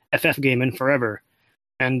first FF game in forever.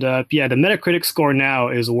 And yeah, the Metacritic score now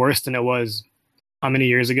is worse than it was how many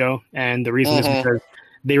years ago. And the reason is because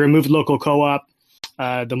they removed local co-op.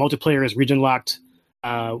 The multiplayer is region locked.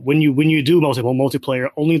 When you do multiple multiplayer,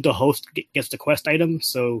 only the host gets the quest item.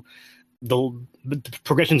 So the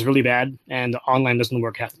progression is really bad, and the online doesn't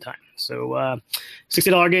work half the time. So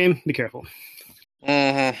 $60 game, be careful.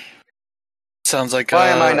 Mm-hmm. Sounds like Why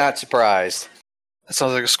am I not surprised? It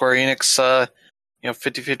sounds like a Square Enix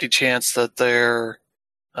 50-50 chance that their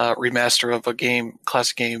remaster of a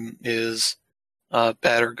classic game is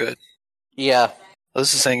bad or good. Yeah.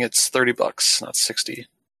 This is saying it's $30, not $60.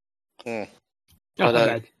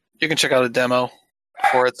 But you can check out a demo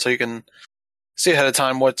for it, so you can see ahead of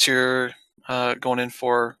time what you're going in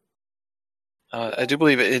for. I do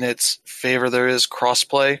believe in its favor there is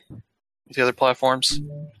crossplay the other platforms.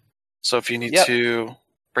 So if you need to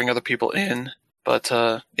bring other people in, but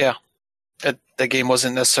that game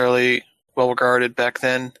wasn't necessarily well regarded back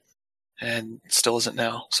then, and still isn't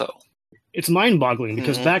now. So it's mind-boggling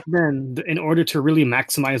because back then, in order to really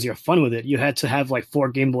maximize your fun with it, you had to have like 4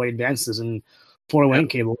 Game Boy Advances and 4 link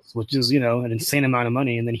cables, which is an insane amount of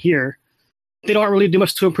money. And then here, they don't really do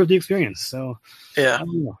much to improve the experience. So yeah, I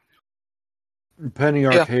don't know. Penny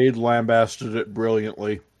Arcade lambasted it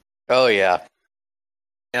brilliantly. Oh yeah.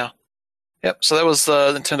 Yep. So that was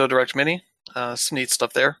the Nintendo Direct Mini. Some neat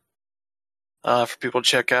stuff there for people to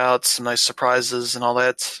check out. Some nice surprises and all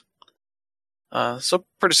that. So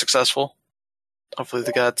pretty successful. Hopefully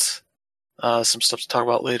they got some stuff to talk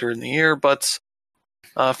about later in the year. But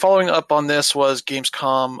following up on this was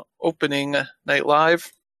Gamescom Opening Night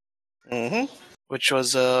Live, which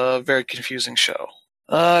was a very confusing show.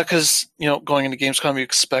 Because going into Gamescom, you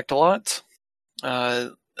expect a lot.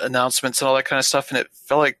 Announcements and all that kind of stuff, and it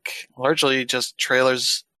felt like largely just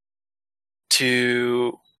trailers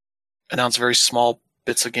to announce very small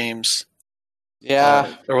bits of games.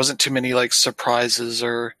 Yeah. There wasn't too many like surprises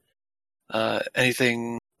or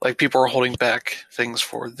anything. Like people were holding back things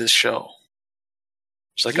for this show.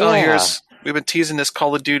 It's like, we've been teasing this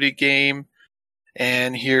Call of Duty game,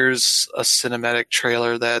 and here's a cinematic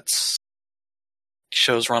trailer that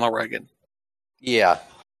shows Ronald Reagan. Yeah.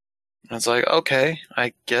 And it's like, okay,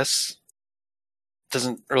 I guess.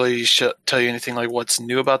 Doesn't really tell you anything like what's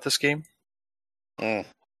new about this game. There's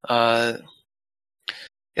a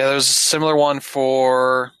similar one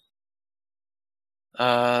for.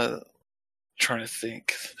 Trying to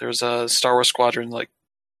think. There's a Star Wars Squadron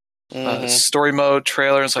story mode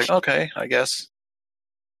trailer. It's like, okay, I guess.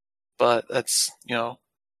 But that's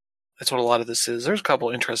that's what a lot of this is. There's a couple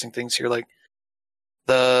interesting things here, like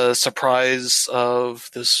the surprise of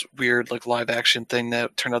this weird like live action thing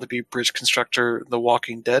that turned out to be Bridge Constructor: The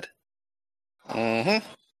Walking Dead, which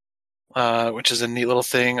is a neat little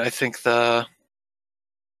thing. I think they've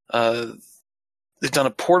done a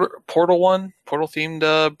portal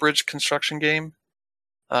themed bridge construction game,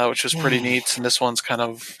 which was pretty neat. And this one's kind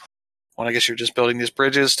of when I guess you're just building these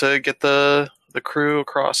bridges to get the crew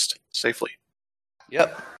across safely.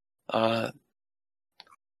 Yep.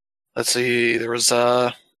 Let's see. There was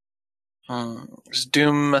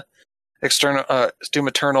Doom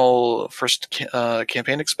Eternal first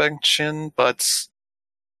campaign expansion, but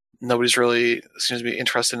nobody's really seems to be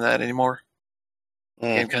interested in that anymore.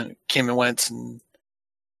 Game kind of came and went, and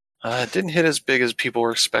didn't hit as big as people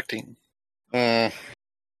were expecting. BioWare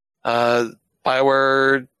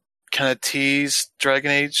kind of teased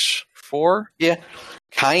Dragon Age 4. Yeah.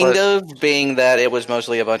 Kind of, being that it was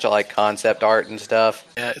mostly a bunch of like concept art and stuff.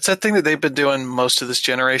 Yeah, it's that thing that they've been doing most of this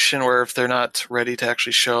generation, where if they're not ready to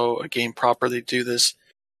actually show a game proper, they do this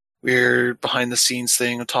weird behind the scenes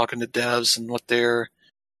thing of talking to devs and what they're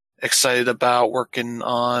excited about working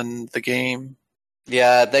on the game.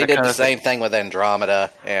 Yeah, they did the same thing with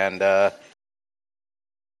Andromeda, and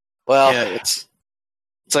it's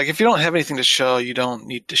like if you don't have anything to show, you don't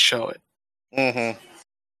need to show it.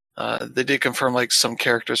 They did confirm like some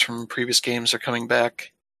characters from previous games are coming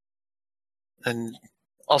back, and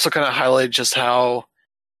also kind of highlight just how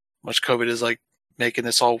much COVID is like making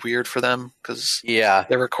this all weird for them, because they're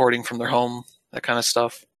recording from their home, that kind of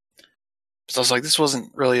stuff. So I was like, this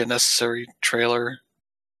wasn't really a necessary trailer.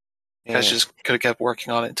 You guys just could have kept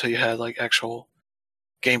working on it until you had like actual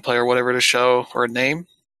gameplay or whatever to show, or a name.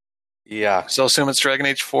 Yeah. So assume it's Dragon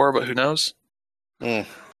Age 4, but who knows?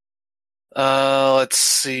 Let's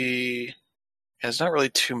see. Yeah, there's not really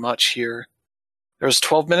too much here. There was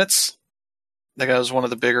 12 minutes. I think that was one of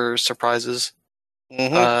the bigger surprises.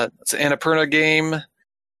 It's an Annapurna game.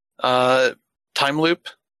 Time loop.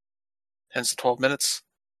 Hence the 12 minutes.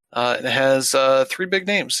 And it has 3 big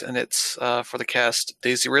names, and it's for the cast: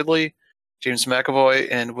 Daisy Ridley, James McAvoy,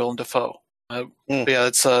 and Willem Dafoe. Yeah,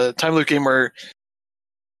 it's a time loop game where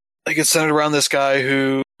like it's centered around this guy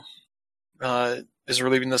who is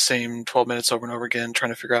reliving the same 12 minutes over and over again,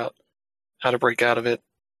 trying to figure out how to break out of it.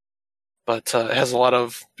 But it has a lot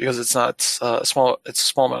of, because it's not it's a small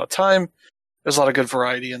amount of time, there's a lot of good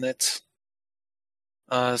variety in it.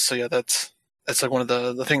 So yeah, that's like one of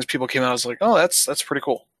the things people came out and was like, oh, that's pretty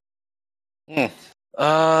cool.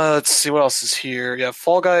 Let's see what else is here. Yeah,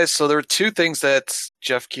 Fall Guys. So there were 2 things that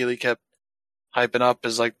Jeff Keighley kept hyping up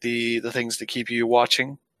as like the things to keep you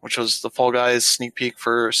watching, which was the Fall Guys sneak peek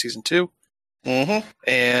for season 2,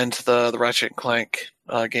 and the Ratchet and Clank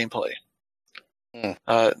gameplay.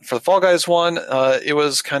 For the Fall Guys one, it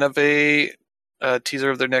was kind of a teaser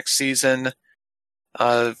of their next season.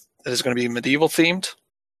 It is going to be medieval themed.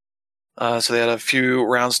 So they had a few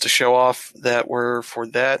rounds to show off that were for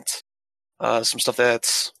that. Some stuff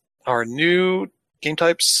that are new game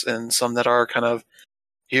types, and some that are kind of,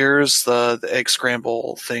 here's the egg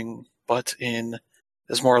scramble thing, but in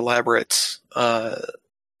this more elaborate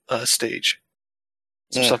stage.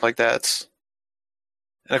 Some stuff like that.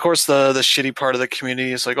 And of course, the shitty part of the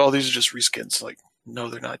community is like, oh, these are just reskins. Like, no,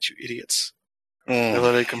 they're not, you idiots. They're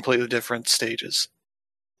literally completely different stages.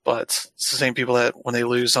 But it's the same people that when they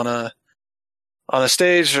lose on a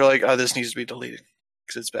stage, they're like, oh, this needs to be deleted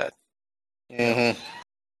because it's bad. Mm-hmm.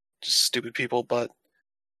 Just stupid people. But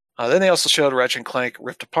then they also showed Ratchet & Clank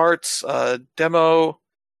Rift Apart demo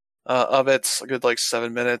of it, a good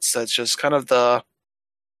 7 minutes. That's just kind of the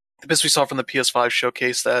bits we saw from the PS5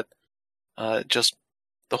 showcase, that just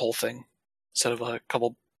the whole thing instead of a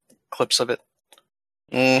couple clips of it.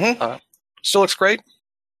 Mm-hmm. Still looks great,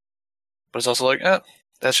 but it's also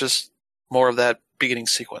that's just more of that beginning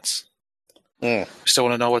sequence. We still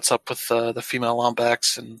want to know what's up with the female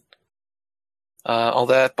Lombax and all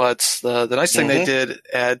that, but the nice thing they did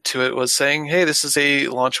add to it was saying, hey, this is a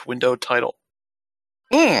launch window title.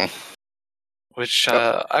 Which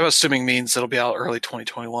I'm assuming means it'll be out early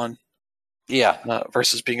 2021. Yeah.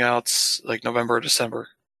 Versus being out November or December.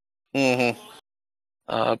 Mm-hmm.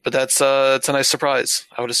 But it's a nice surprise.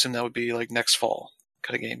 I would assume that would be next fall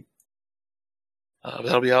kind of game. But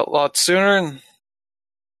that'll be out a lot sooner, and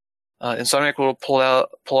Insomniac will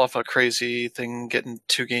pull off a crazy thing, getting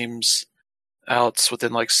 2 games out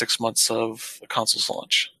within 6 months of a console's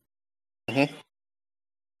launch. Mm-hmm.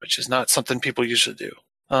 Which is not something people usually do.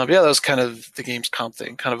 But yeah, that was kind of the Gamescom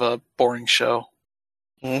thing. Kind of a boring show.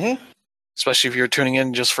 Mm-hmm. Especially if you're tuning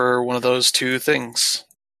in just for one of those 2 things.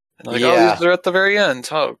 And oh, these are at the very end.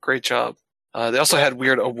 Oh, great job. They also had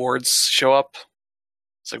weird awards show up.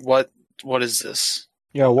 It's like, what is this?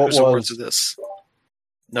 Yeah, what awards is this?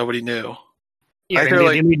 Nobody knew. Yeah,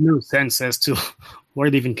 they made no sense as to where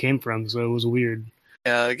they even came from, so it was weird.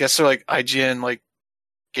 Yeah, I guess they're IGN,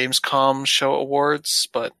 Gamescom show awards,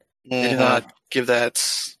 but they did not give that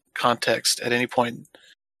context at any point.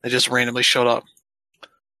 They just randomly showed up.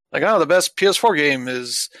 The best PS4 game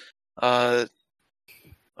is a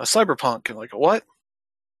Cyberpunk. And what?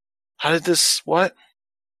 How did this, what?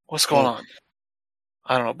 What's going on?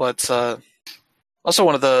 I don't know, but also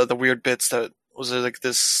one of the weird bits that was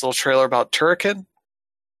this little trailer about Turrican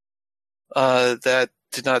that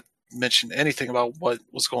did not mention anything about what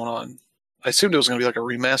was going on. I assumed it was going to be a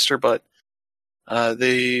remaster, but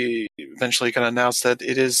they eventually kind of announced that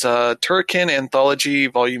it is Turrican Anthology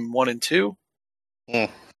Volume 1 and 2. It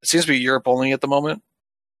seems to be Europe only at the moment.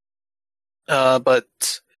 But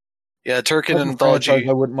yeah, Turrican Anthology.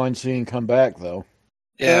 I wouldn't mind seeing come back, though.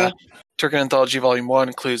 Yeah. Turrican Anthology Volume 1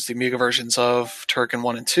 includes the Amiga versions of Turrican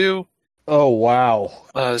 1 and 2. Oh, wow.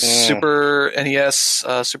 Super NES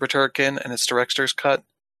Super Turrican and its Director's Cut.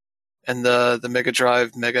 And the Mega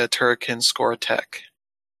Drive Mega Turrican Score Attack.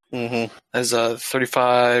 Mm-hmm. As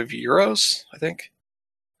 €35, I think,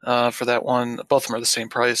 for that one. Both of them are the same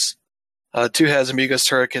price. 2 has Amiga's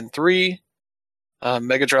Turrican 3,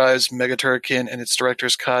 Mega Drive's Mega Turrican and its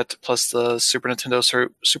Director's Cut, plus the Super Nintendo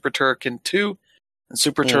Super Turrican 2 and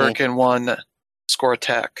Super Turrican 1 Score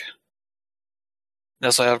Attack. They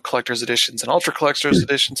also have collector's editions and ultra collector's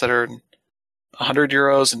editions that are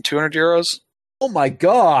 €100 and €200. Oh my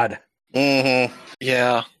god! Mm-hmm.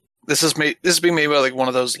 Yeah, this is being made by one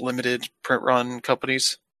of those limited print run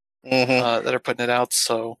companies that are putting it out.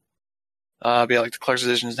 So, the collector's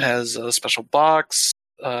edition has a special box,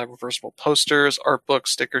 reversible posters, art book,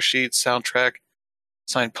 sticker sheets, soundtrack,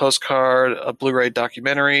 signed postcard, a Blu-ray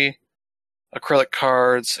documentary, acrylic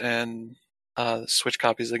cards, and Switch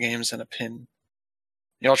copies of the games and a pin.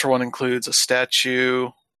 The Ultra one includes a statue,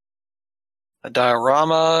 a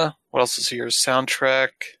diorama. What else is here? Soundtrack,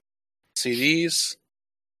 CDs.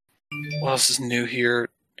 What else is new here?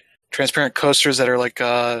 Transparent coasters that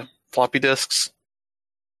are floppy disks.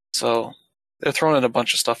 So they're throwing in a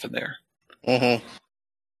bunch of stuff in there. Mm-hmm.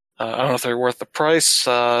 I don't know if they're worth the price,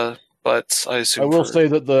 but I assume. I will say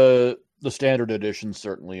that the standard editions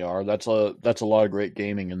certainly are. That's a lot of great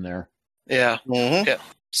gaming in there. Yeah, yeah.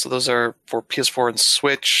 So those are for PS4 and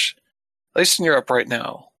Switch, at least in Europe right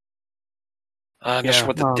now. I'm not sure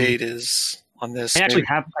what the date is on this. I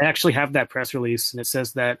actually have that press release, and it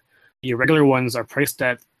says that the regular ones are priced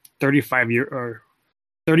at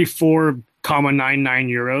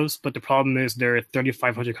 €34.99, but the problem is there are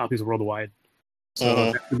 3,500 copies worldwide,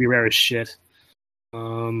 so that would be rare as shit.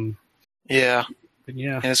 Yeah, but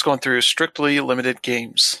yeah, and it's going through strictly limited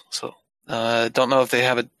games, so don't know if they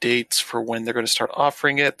have a date for when they're going to start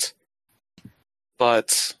offering it,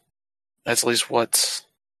 but that's at least what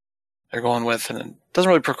they're going with, and it doesn't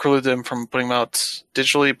really preclude them from putting them out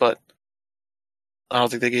digitally, but I don't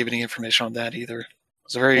think they gave any information on that either. It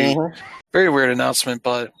was a very, very weird announcement,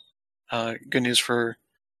 but good news for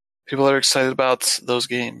people that are excited about those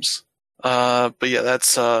games. But yeah,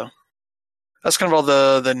 that's kind of all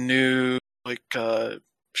the new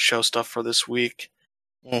show stuff for this week.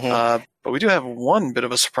 But we do have one bit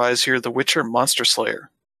of a surprise here: The Witcher Monster Slayer.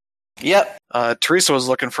 Yep. Teresa was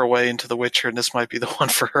looking for a way into The Witcher, and this might be the one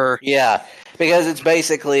for her. Yeah, because it's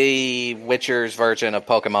basically Witcher's version of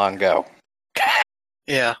Pokemon Go.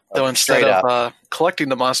 Yeah, though instead of collecting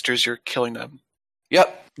the monsters, you're killing them.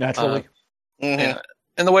 Yep. Naturally. Yeah.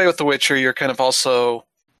 And the way with The Witcher, you're kind of also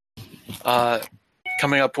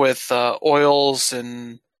coming up with oils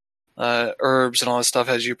and herbs and all that stuff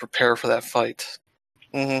as you prepare for that fight.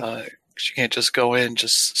 'Cause you can't just go in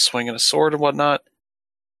just swinging a sword and whatnot.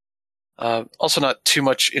 Also, not too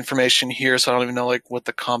much information here, so I don't even know what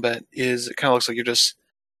the combat is. It kind of looks like you're just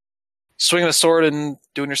swinging a sword and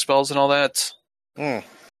doing your spells and all that.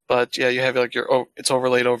 But yeah, you have it's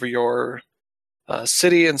overlaid over your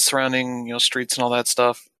city and surrounding streets and all that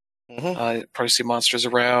stuff. You probably see monsters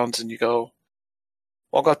around, and you go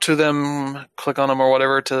walk up to them, click on them or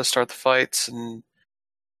whatever to start the fights, and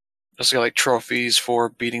just get trophies for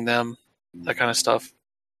beating them, that kind of stuff.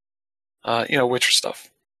 Witcher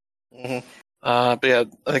stuff. But yeah,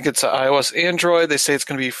 I think it's iOS, Android. They say it's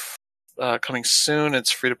going to be coming soon.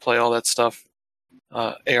 It's free to play, all that stuff.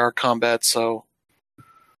 AR combat, so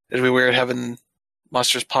it'd be weird having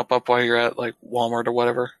monsters pop up while you're at Walmart or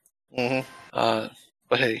whatever. But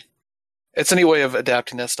hey, it's a neat way of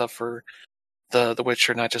adapting that stuff for the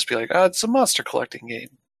Witcher, not just be it's a monster collecting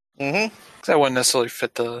game. Because that wouldn't necessarily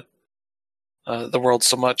fit the world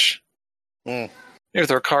so much. Maybe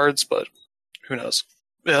there are cards, but who knows?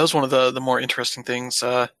 Yeah, that was one of the more interesting things.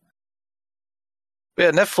 Yeah,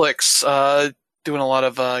 Netflix doing a lot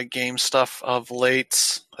of game stuff of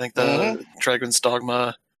late. I think the Dragon's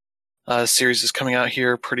Dogma series is coming out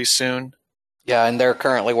here pretty soon. Yeah, and they're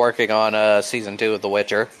currently working on season 2 of The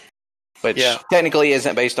Witcher, which technically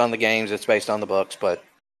isn't based on the games; it's based on the books. But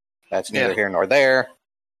that's neither here nor there.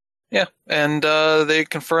 Yeah, and they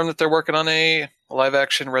confirmed that they're working on a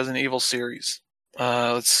live-action Resident Evil series.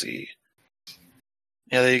 Let's see.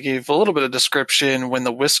 Yeah, they gave a little bit of description. When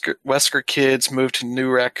the Wesker kids move to New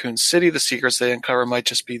Raccoon City, the secrets they uncover might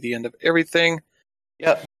just be the end of everything.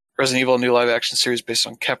 Yep. Resident Evil, a new live-action series based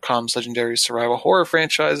on Capcom's legendary survival horror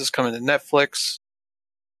franchise, is coming to Netflix.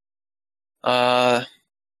 8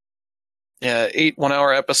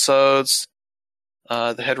 one-hour episodes.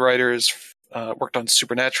 The head writers worked on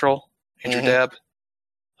Supernatural, Andrew Dabb.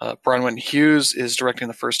 Bronwyn Hughes is directing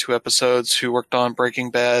the first 2 episodes, who worked on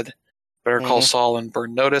Breaking Bad, Better Call Saul, and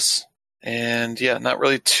Burn Notice. And yeah, not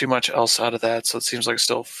really too much else out of that, so it seems like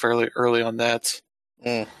still fairly early on that.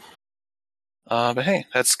 But hey,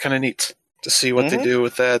 that's kind of neat to see what they do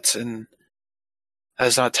with that, and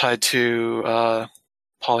that's not tied to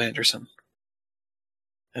Paul Anderson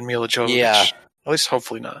and Mila Jovovich. Yeah. At least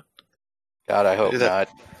hopefully not. God, I hope not.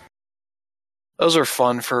 Those are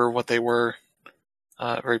fun for what they were.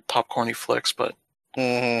 Very popcorny flicks, but...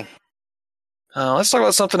 let's talk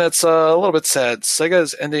about something that's a little bit sad. Sega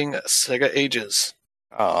is ending Sega Ages.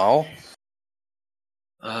 Oh.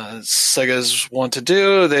 Sega's want to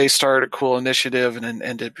do. They started a cool initiative and then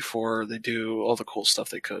ended before they do all the cool stuff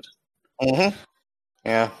they could.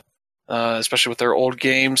 Yeah. Especially with their old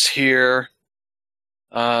games here.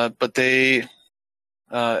 But they...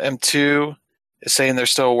 M2 is saying they're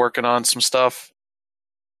still working on some stuff.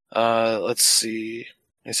 Let's see.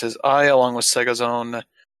 He says, along with Sega's own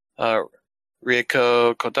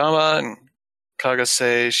Rieko Kodama and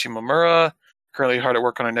Kagase Shimomura, currently hard at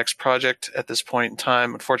work on our next project at this point in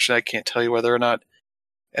time. Unfortunately, I can't tell you whether or not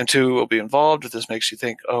M2 will be involved. If this makes you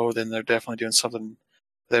think, oh, then they're definitely doing something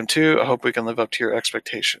with M2, I hope we can live up to your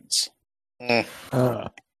expectations.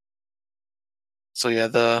 So yeah,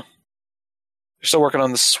 they're still working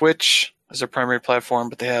on the Switch as their primary platform,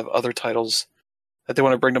 but they have other titles that they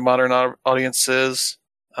want to bring to modern audiences.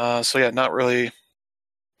 So yeah, not really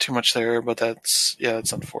too much there, but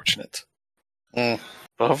it's unfortunate. But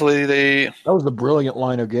hopefully That was a brilliant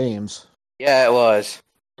line of games. Yeah, it was.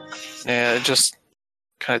 Yeah, it just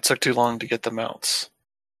kind of took too long to get them out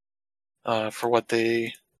for what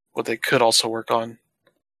they could also work on.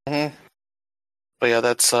 But yeah,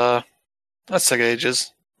 that's Sega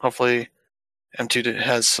Ages. Hopefully M2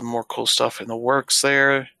 has some more cool stuff in the works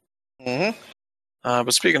there.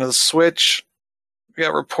 But speaking of the Switch, we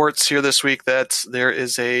got reports here this week that there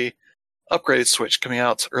is a upgraded Switch coming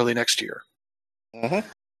out early next year.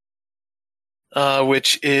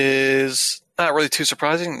 Which is not really too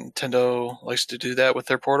surprising. Nintendo likes to do that with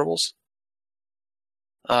their portables.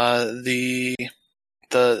 There's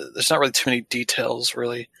not really too many details,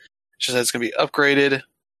 really. It's just that it's going to be upgraded.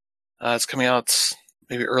 It's coming out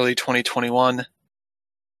maybe early 2021.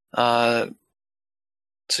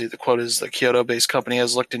 See, the quote is, the Kyoto-based company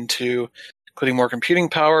has looked into including more computing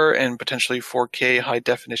power and potentially 4K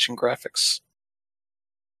high-definition graphics.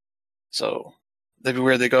 So that'd be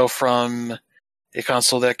where they go from a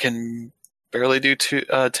console that can barely do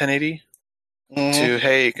 1080 to,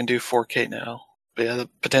 hey, it can do 4K now. But yeah, that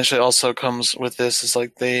potentially also comes with this is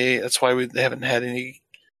like that's why they haven't had any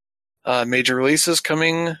major releases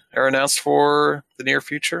coming or announced for the near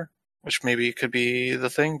future, which maybe could be the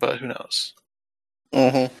thing, but who knows?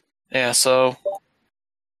 Mm-hmm. Yeah, so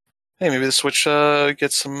hey, maybe the Switch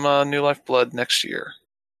gets some new lifeblood next year.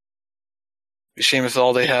 Be a shame if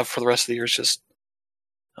all they have for the rest of the year is just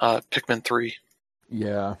Pikmin 3.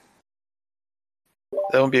 Yeah.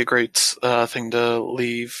 That would be a great thing to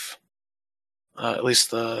leave at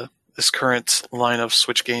least this current line of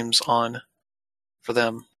Switch games on for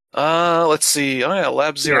them. Let's see. Oh yeah,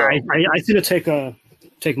 Lab Zero. Yeah, I seem to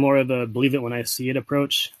take more of a believe it when I see it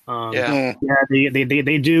approach. Yeah.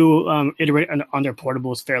 They do iterate on their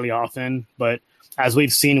portables fairly often, but as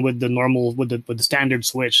we've seen with the standard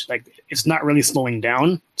Switch, like it's not really slowing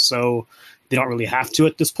down, so they don't really have to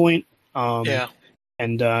at this point. Yeah.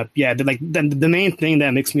 And the main thing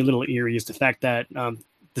that makes me a little eerie is the fact that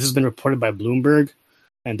this has been reported by Bloomberg,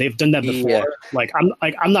 and they've done that before.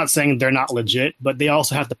 Yeah. I'm not saying they're not legit, but they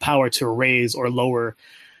also have the power to raise or lower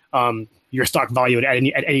your stock value at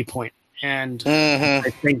any point. And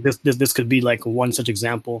I think this could be like one such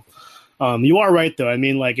example. You are right, though. I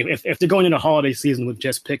mean, like if they're going into holiday season with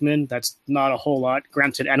just Pikmin, that's not a whole lot.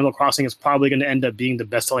 Granted, Animal Crossing is probably going to end up being the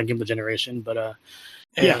best-selling game of the generation, but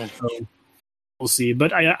yeah. So we'll see.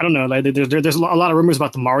 But I don't know. Like there's a lot of rumors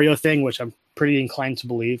about the Mario thing, which I'm pretty inclined to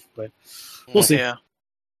believe, but we'll see. Yeah.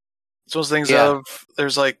 It's those things of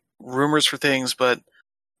there's like rumors for things, but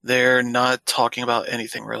they're not talking about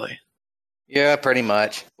anything really. Yeah, pretty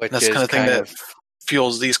much. Which that's is the kind of thing that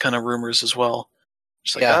fuels these kind of rumors as well.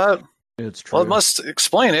 Just like, it's true. Well, it must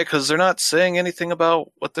explain it because they're not saying anything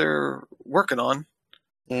about what they're working on.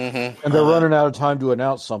 Mm-hmm. And they're running out of time to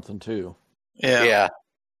announce something too. Yeah.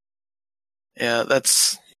 Yeah,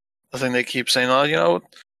 that's the thing they keep saying. Oh,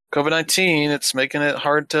 COVID-19, it's making it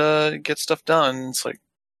hard to get stuff done. It's like,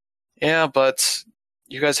 yeah, but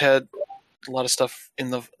you guys had a lot of stuff a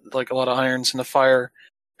lot of irons in the fire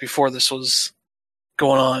before this was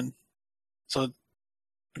going on. So it'd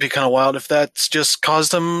be kind of wild if that's just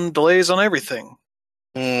caused them delays on everything.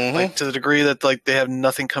 Mm-hmm. Like to the degree that like they have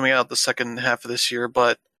nothing coming out the second half of this year,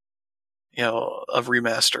 but a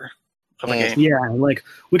remaster of a game. Yeah, like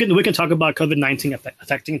we can talk about COVID-19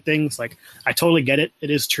 affecting things. Like I totally get it; it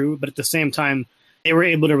is true, but at the same time, they were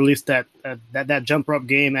able to release that Jump Rope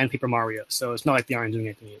game and Paper Mario, so it's not like they aren't doing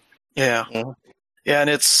anything either. Yeah, yeah, and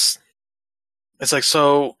it's like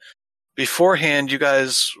so. Beforehand, you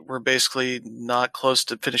guys were basically not close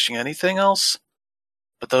to finishing anything else,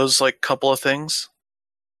 but those like couple of things.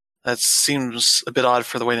 That seems a bit odd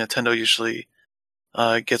for the way Nintendo usually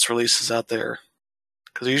gets releases out there,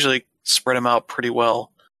 because they usually spread them out pretty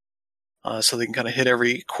well, so they can kind of hit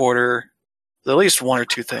every quarter with at least one or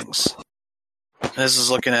two things. And this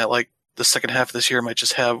is looking at like the second half of this year might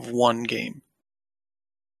just have one game,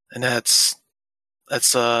 and that's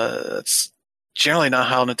generally not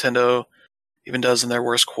how Nintendo even does in their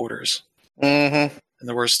worst quarters, in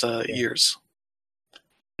the worst years.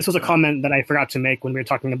 This was a comment that I forgot to make when we were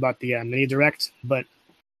talking about the mini direct, but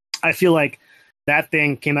I feel like that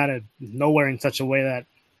thing came out of nowhere in such a way that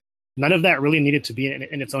none of that really needed to be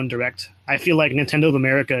in its own direct. I feel like Nintendo of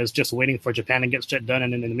America is just waiting for Japan to get shit done,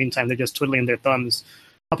 and in the meantime, they're just twiddling their thumbs,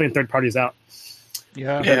 helping third parties out.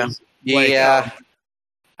 Yeah.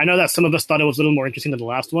 I know that some of us thought it was a little more interesting than the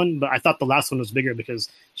last one, but I thought the last one was bigger because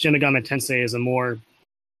Shin Megami Tensei is a more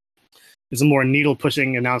needle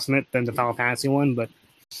pushing announcement than the Final Fantasy one. But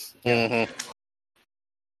yeah,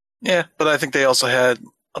 but I think they also had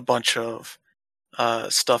a bunch of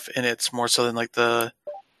stuff in it more so than like the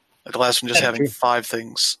last one just having 5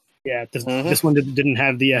 things. Yeah, this one didn't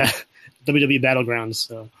have the WWE Battlegrounds.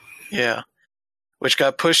 So yeah, which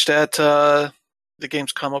got pushed at the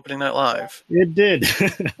Gamescom opening night live. It did.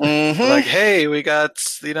 Like, hey, we got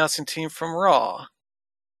the announcing team from Raw.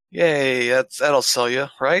 Yay, that'll sell you,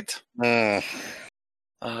 right? Mm.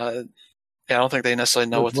 I don't think they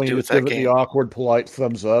necessarily know what to do with that give it game. The awkward, polite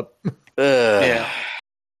thumbs up. Yeah,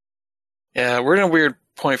 we're in a weird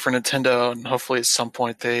point for Nintendo, and hopefully at some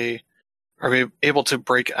point they are able to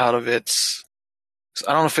break out of it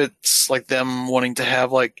I don't know if it's like them wanting to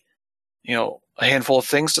have like, you know, a handful of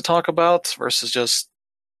things to talk about versus just,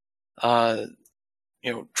 you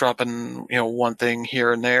know, dropping, you know, one thing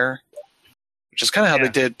here and there, which is kind of how they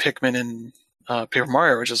did Pikmin and Paper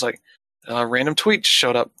Mario, which is like random tweets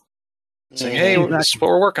showed up saying, "Hey, this is what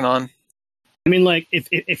we're working on." I mean, like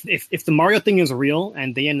if the Mario thing is real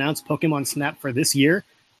and they announce Pokemon Snap for this year,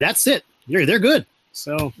 that's it. They're good.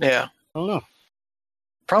 So yeah, I don't know.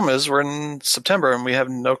 Problem is, we're in September and we have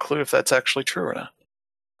no clue if that's actually true or not.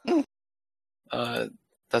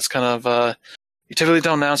 That's kind of you typically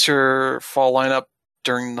don't announce your fall lineup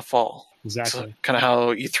during the fall. Exactly. So kind of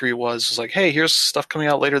how E3 was like, hey, here's stuff coming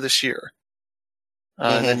out later this year.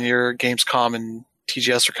 And then your Gamescom and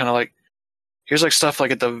TGS are kind of like, here's like stuff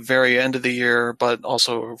like at the very end of the year, but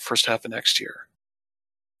also first half of next year.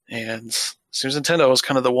 And it seems Nintendo was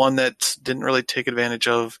kind of the one that didn't really take advantage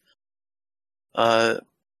of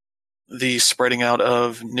the spreading out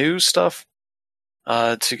of new stuff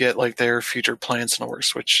to get like their future plans in the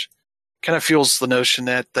works, which kind of fuels the notion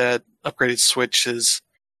that that upgraded Switch is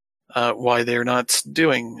why they're not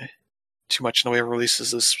doing too much in the way of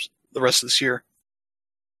releases the rest of this year.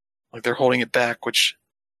 Like they're holding it back, which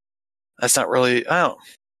that's not really.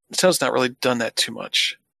 Nintendo's not really done that too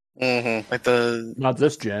much. Mm-hmm. Like not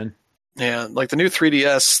this gen. Yeah, like the new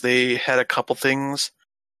 3DS, they had a couple things,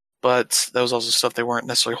 but that was also stuff they weren't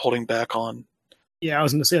necessarily holding back on. Yeah, I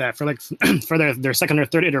was going to say that for like for their second or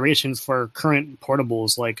third iterations for current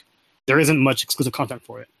portables, like there isn't much exclusive content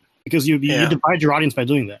for it because you divide your audience by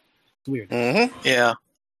doing that. It's weird. Mm-hmm. Yeah,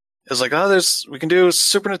 it's like we can do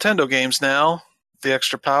Super Nintendo games now, the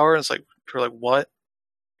extra power. It's like we're like, what?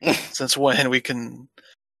 Since when we can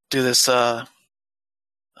do this? The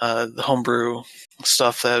homebrew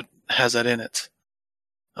stuff that has that in it.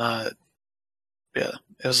 Yeah,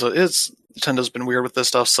 it's Nintendo's been weird with this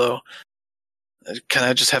stuff, so can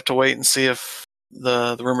I just have to wait and see if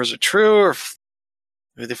the rumors are true, or if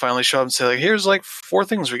maybe they finally show up and say like, here's like 4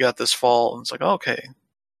 things we got this fall, and it's like, okay.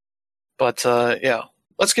 But yeah,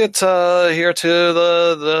 let's get here to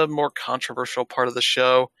the more controversial part of the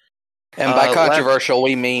show. And by controversial,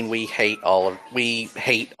 we mean we hate all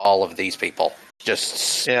of these people.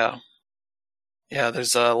 Just yeah.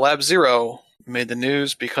 There's Lab Zero made the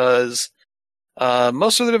news because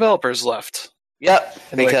most of the developers left. Yep,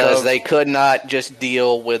 because they could not just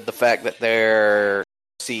deal with the fact that their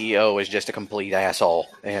CEO is just a complete asshole.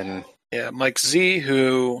 And yeah, Mike Z,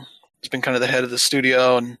 who has been kind of the head of the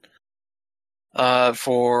studio and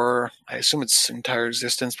for I assume its entire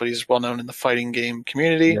existence, but he's well known in the fighting game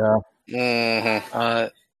community. Yeah. Mm-hmm.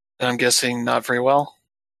 And I'm guessing not very well.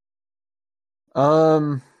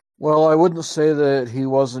 Well, I wouldn't say that he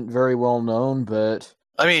wasn't very well known, but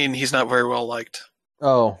I mean, he's not very well liked.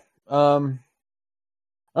 Oh, I don't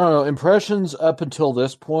know. Impressions up until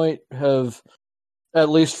this point have, at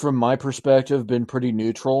least from my perspective, been pretty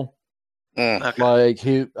neutral. Okay. Like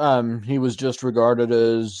he was just regarded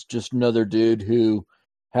as just another dude who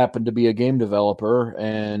happened to be a game developer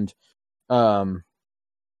and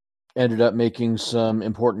ended up making some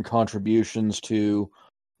important contributions to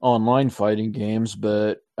online fighting games.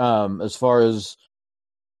 But as far as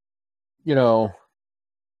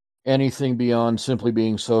anything beyond simply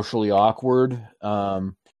being socially awkward,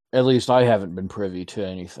 at least I haven't been privy to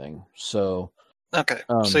anything. So okay.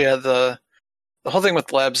 So yeah, the whole thing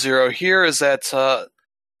with Lab Zero here is that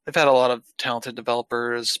they've had a lot of talented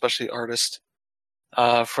developers, especially artists,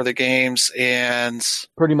 for the games, and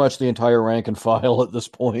pretty much the entire rank and file at this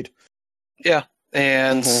point. Yeah,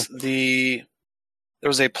 and there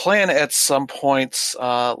was a plan at some point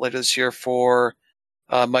later this year for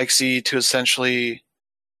Mike Z to essentially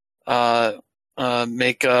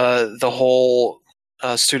make the whole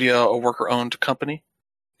studio a worker-owned company.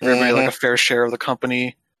 Everybody like a fair share of the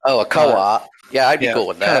company. Oh, a co-op. Yeah, I'd be cool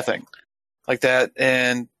with that. Kind of thing. Like that.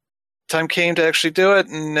 And time came to actually do it,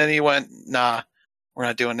 and then he went, nah, we're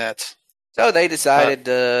not doing that. So they decided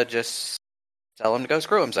to just tell him to go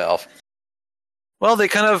screw himself. Well, they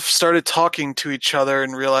kind of started talking to each other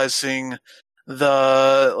and realizing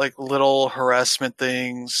the like little harassment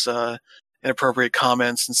things, inappropriate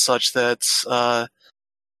comments and such that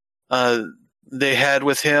they had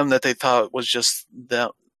with him that they thought was just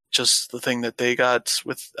the thing that they got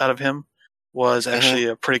out of him was actually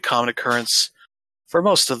a pretty common occurrence for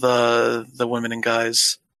most of the women and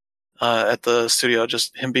guys at the studio.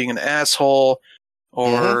 Just him being an asshole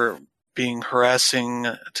or being harassing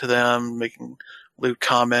to them, making lewd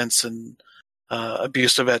comments and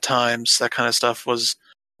abusive at times. That kind of stuff was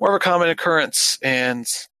more of a common occurrence, and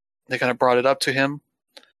they kind of brought it up to him.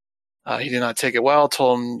 He did not take it well,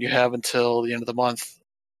 told him you have until the end of the month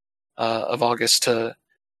of August to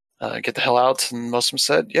get the hell out, and most of them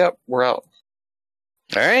said, "Yep, we're out."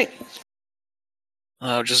 All right.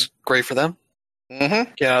 Which is great for them.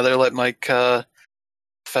 Mm-hmm. Yeah, they let Mike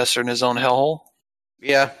fester in his own hellhole.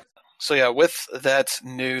 Yeah. So yeah, with that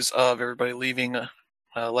news of everybody leaving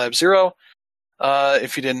Lab Zero,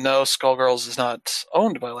 if you didn't know, Skullgirls is not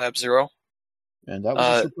owned by Lab Zero. And that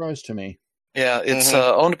was a surprise to me. Yeah, it's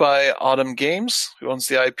owned by Autumn Games, who owns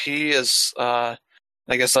the IP. As I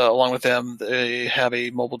guess along with them, they have a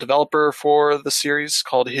mobile developer for the series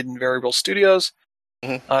called Hidden Variable Studios.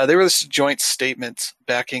 Mm-hmm. They released a joint statement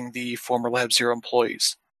backing the former Lab Zero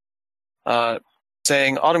employees,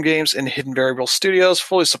 saying Autumn Games and Hidden Variable Studios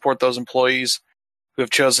fully support those employees who have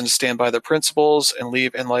chosen to stand by their principles and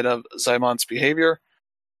leave in light of Zymont's behavior,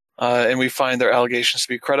 and we find their allegations to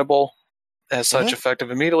be credible. As such,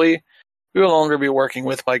 effective immediately, we will no longer be working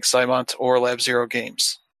with Mike Zymont or Lab Zero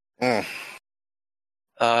Games. Which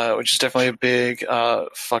is definitely a big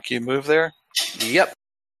fuck you move there. Yep.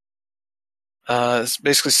 It's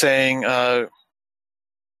basically saying,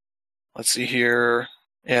 let's see here.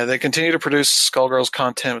 Yeah, they continue to produce Skullgirls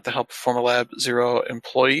content with the help of former Lab Zero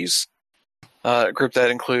employees. A group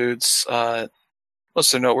that includes most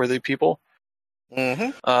of the noteworthy people.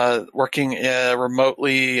 Working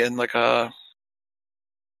remotely in like a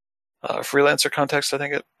freelancer context, I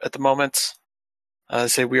think, at the moment.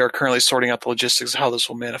 Say we are currently sorting out the logistics of how this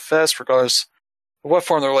will manifest. Regardless of what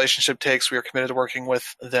form the relationship takes, we are committed to working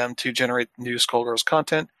with them to generate new Skullgirls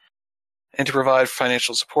content and to provide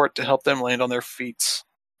financial support to help them land on their feet.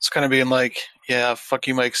 It's kind of being like, yeah, fuck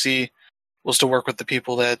you, Mike Z. We'll still work with the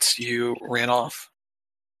people that you ran off.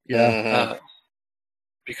 Yeah.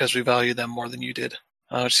 Because we value them more than you did.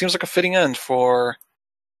 Which seems like a fitting end for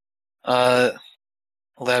Lab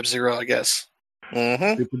Zero, I guess.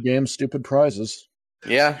 Stupid games, stupid prizes.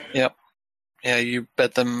 Yeah. Yep. Yeah, you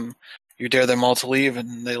bet them, you dare them all to leave,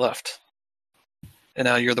 and they left. And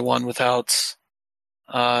now you're the one without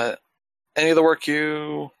any of the work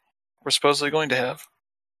you were supposedly going to have.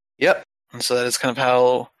 Yep. And so that is kind of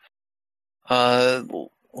how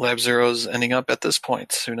Lab Zero's ending up at this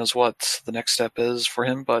point. Who knows what the next step is for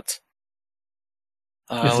him, but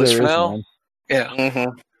at least for now. One. Yeah.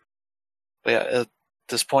 But yeah, at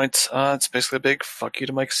this point, it's basically a big fuck you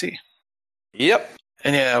to Mike C. Yep.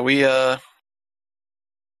 And yeah,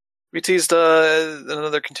 we teased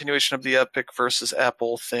another continuation of the Epic versus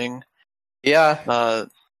Apple thing. Yeah.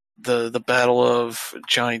 The battle of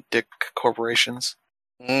giant dick corporations.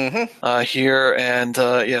 Here, and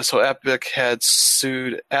so Epic had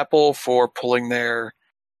sued Apple for pulling their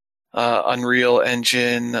Unreal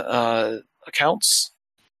Engine accounts.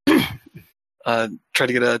 Tried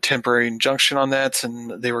to get a temporary injunction on that,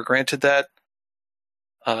 and they were granted that.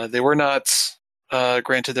 They were not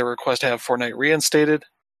granted their request to have Fortnite reinstated.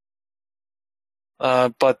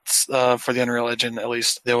 But for the Unreal Engine, at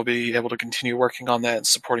least, they will be able to continue working on that and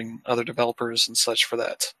supporting other developers and such for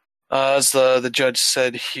that. As the judge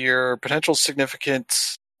said here, potential significant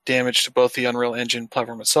damage to both the Unreal Engine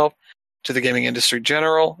platform itself, to the gaming industry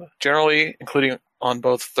generally, including on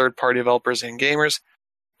both third-party developers and gamers,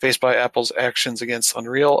 faced by Apple's actions against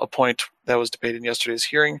Unreal, a point that was debated in yesterday's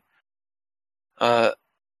hearing.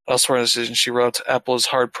 Elsewhere in the decision, she wrote, Apple is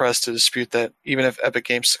hard-pressed to dispute that even if Epic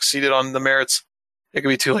Games succeeded on the merits, it could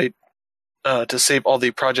be too late to save all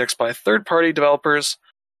the projects by third-party developers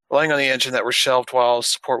relying on the engine that were shelved while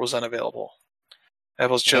support was unavailable.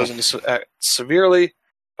 Apple's chosen to act severely.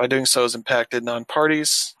 By doing so, has impacted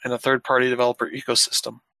non-parties and a third-party developer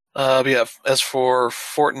ecosystem. But yeah, as for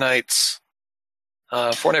Fortnite,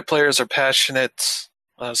 Fortnite players are passionate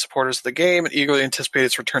supporters of the game and eagerly anticipate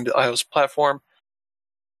its return to iOS platform.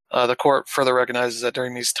 The court further recognizes that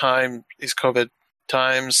during these COVID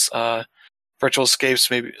times, virtual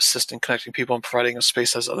escapes may assist in connecting people and providing a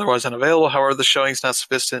space that's otherwise unavailable. However, the showing is not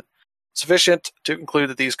sufficient to conclude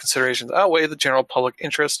that these considerations outweigh the general public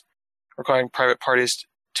interest, requiring private parties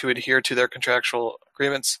to adhere to their contractual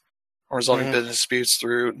agreements or resolving business disputes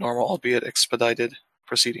through normal, albeit expedited,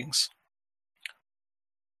 proceedings.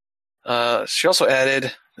 She also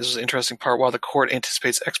added, this was an interesting part, while the court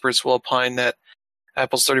anticipates experts will opine that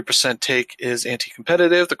Apple's 30% take is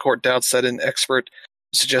anti-competitive, the court doubts that an expert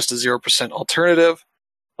suggest a 0% alternative.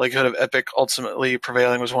 Likelihood of Epic ultimately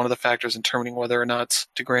prevailing was one of the factors in determining whether or not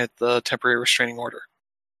to grant the temporary restraining order.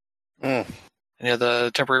 And yeah,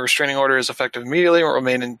 the temporary restraining order is effective immediately and will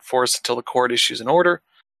remain in force until the court issues an order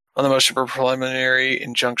on the motion for preliminary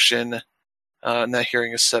injunction, and that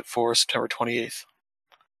hearing is set for September 28th.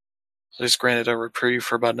 So he's granted a reprieve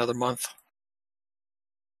for about another month.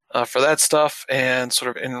 For that stuff, and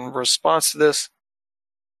sort of in response to this,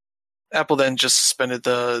 Apple then just suspended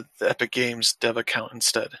the Epic Games dev account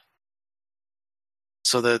instead.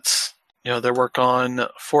 So that, their work on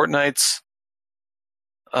Fortnite,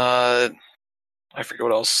 I forget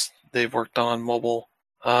what else they've worked on mobile.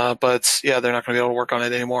 But yeah, they're not going to be able to work on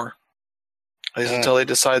it anymore. At least until they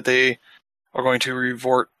decide they are going to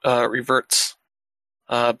revert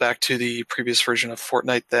back to the previous version of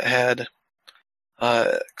Fortnite that had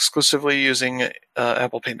exclusively using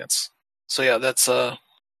Apple payments. So yeah, that's kind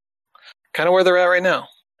of where they're at right now.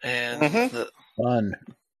 And Fun.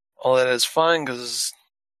 all that is fine because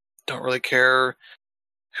don't really care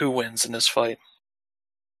who wins in this fight.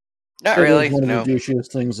 Not It really. is one of No. the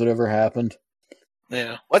douchiest things that ever happened.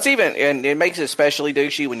 Yeah. And it makes it especially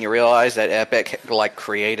douchey when you realize that Epic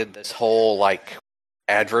created this whole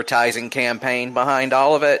advertising campaign behind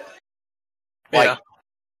all of it. Yeah.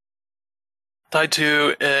 Tied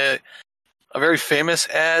to a very famous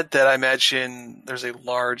ad that I imagine there's a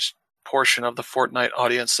large portion of the Fortnite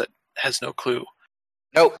audience that has no clue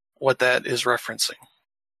what that is referencing.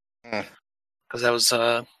 Because that was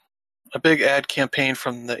a big ad campaign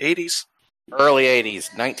from the 80s. Early 80s,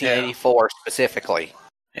 1984 specifically.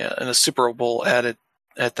 Yeah, and a Super Bowl ad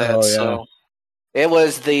at that. Oh, yeah. So it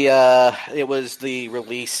was the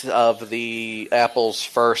release of the Apple's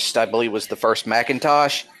first, I believe, was the first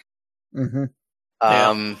Macintosh. Mm-hmm.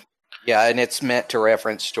 Yeah, and it's meant to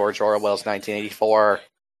reference George Orwell's 1984.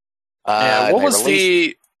 what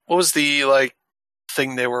was the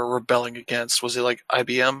thing they were rebelling against? Was it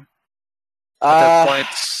IBM at that point?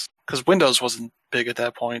 Because Windows wasn't big at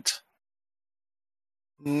that point.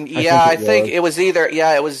 Yeah, I think it was either.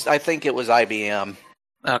 Yeah, it was. I think it was IBM.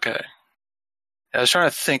 Okay. Yeah, I was trying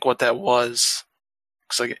to think what that was.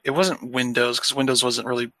 Because it wasn't Windows, because Windows wasn't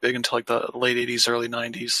really big until the late 80s, early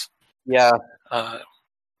 90s. Yeah.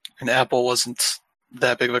 And Apple wasn't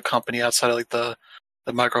that big of a company outside of the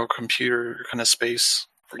microcomputer kind of space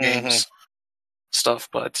for games stuff.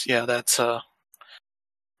 But yeah, that's a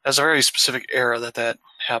very specific era that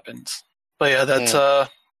happened. But yeah,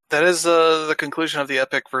 that is the conclusion of the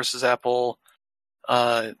Epic versus Apple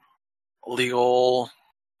legal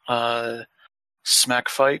smack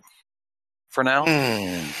fight for now.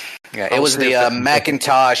 Yeah, it was the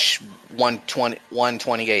Macintosh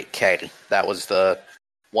 128K. That was the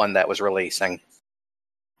one that was releasing.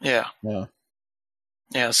 Yeah. Yeah.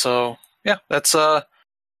 Yeah, so yeah, that's kind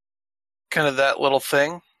of that little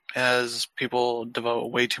thing as people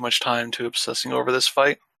devote way too much time to obsessing over this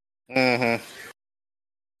fight. Because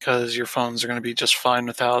your phones are going to be just fine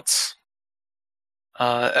without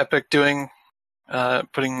Epic putting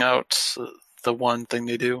out the one thing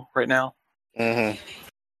they do right now. But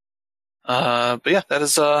yeah, that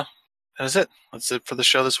is it. That's it for the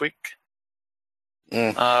show this week.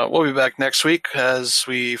 We'll be back next week as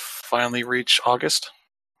we finally reach August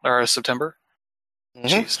or September.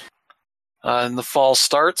 Jeez. And the fall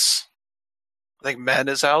starts. I think Madden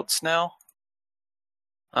is out now.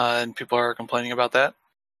 And people are complaining about that.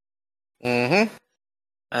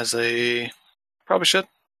 As they probably should.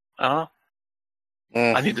 I don't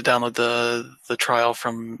know. I need to download the trial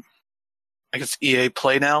from, I guess, EA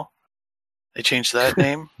Play now. They changed that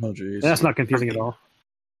name. Oh, jeez. That's not confusing at all.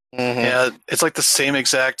 Yeah, it's the same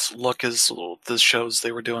exact look as the shows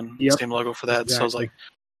they were doing. Yep. Same logo for that. Exactly.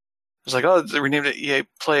 So I was oh, they renamed it EA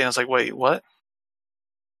Play, and I was like, wait, what?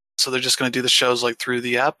 So they're just going to do the shows through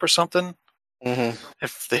the app or something?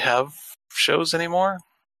 If they have shows anymore?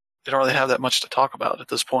 They don't really have that much to talk about at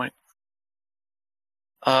this point.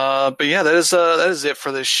 But yeah, that is it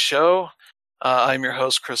for this show. I'm your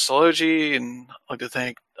host, Chris Sologi, and I'd like to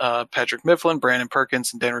thank Patrick Mifflin, Brandon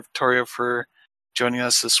Perkins, and Dan Victoria for joining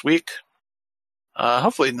us this week.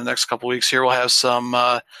 Hopefully in the next couple weeks here we'll have some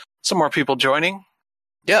more people joining.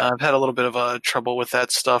 Yeah. I've had a little bit of trouble with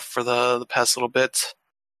that stuff for the past little bit.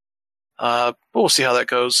 But we'll see how that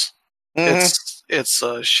goes. It's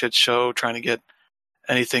a shit show trying to get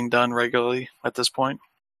anything done regularly at this point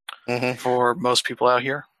for most people out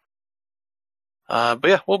here. But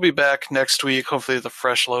yeah, we'll be back next week, hopefully with a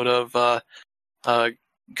fresh load of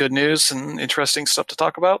good news and interesting stuff to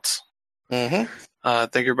talk about. Thank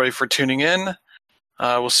everybody for tuning in.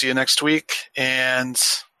 We'll see you next week, and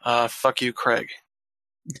fuck you, Craig.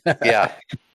 Yeah.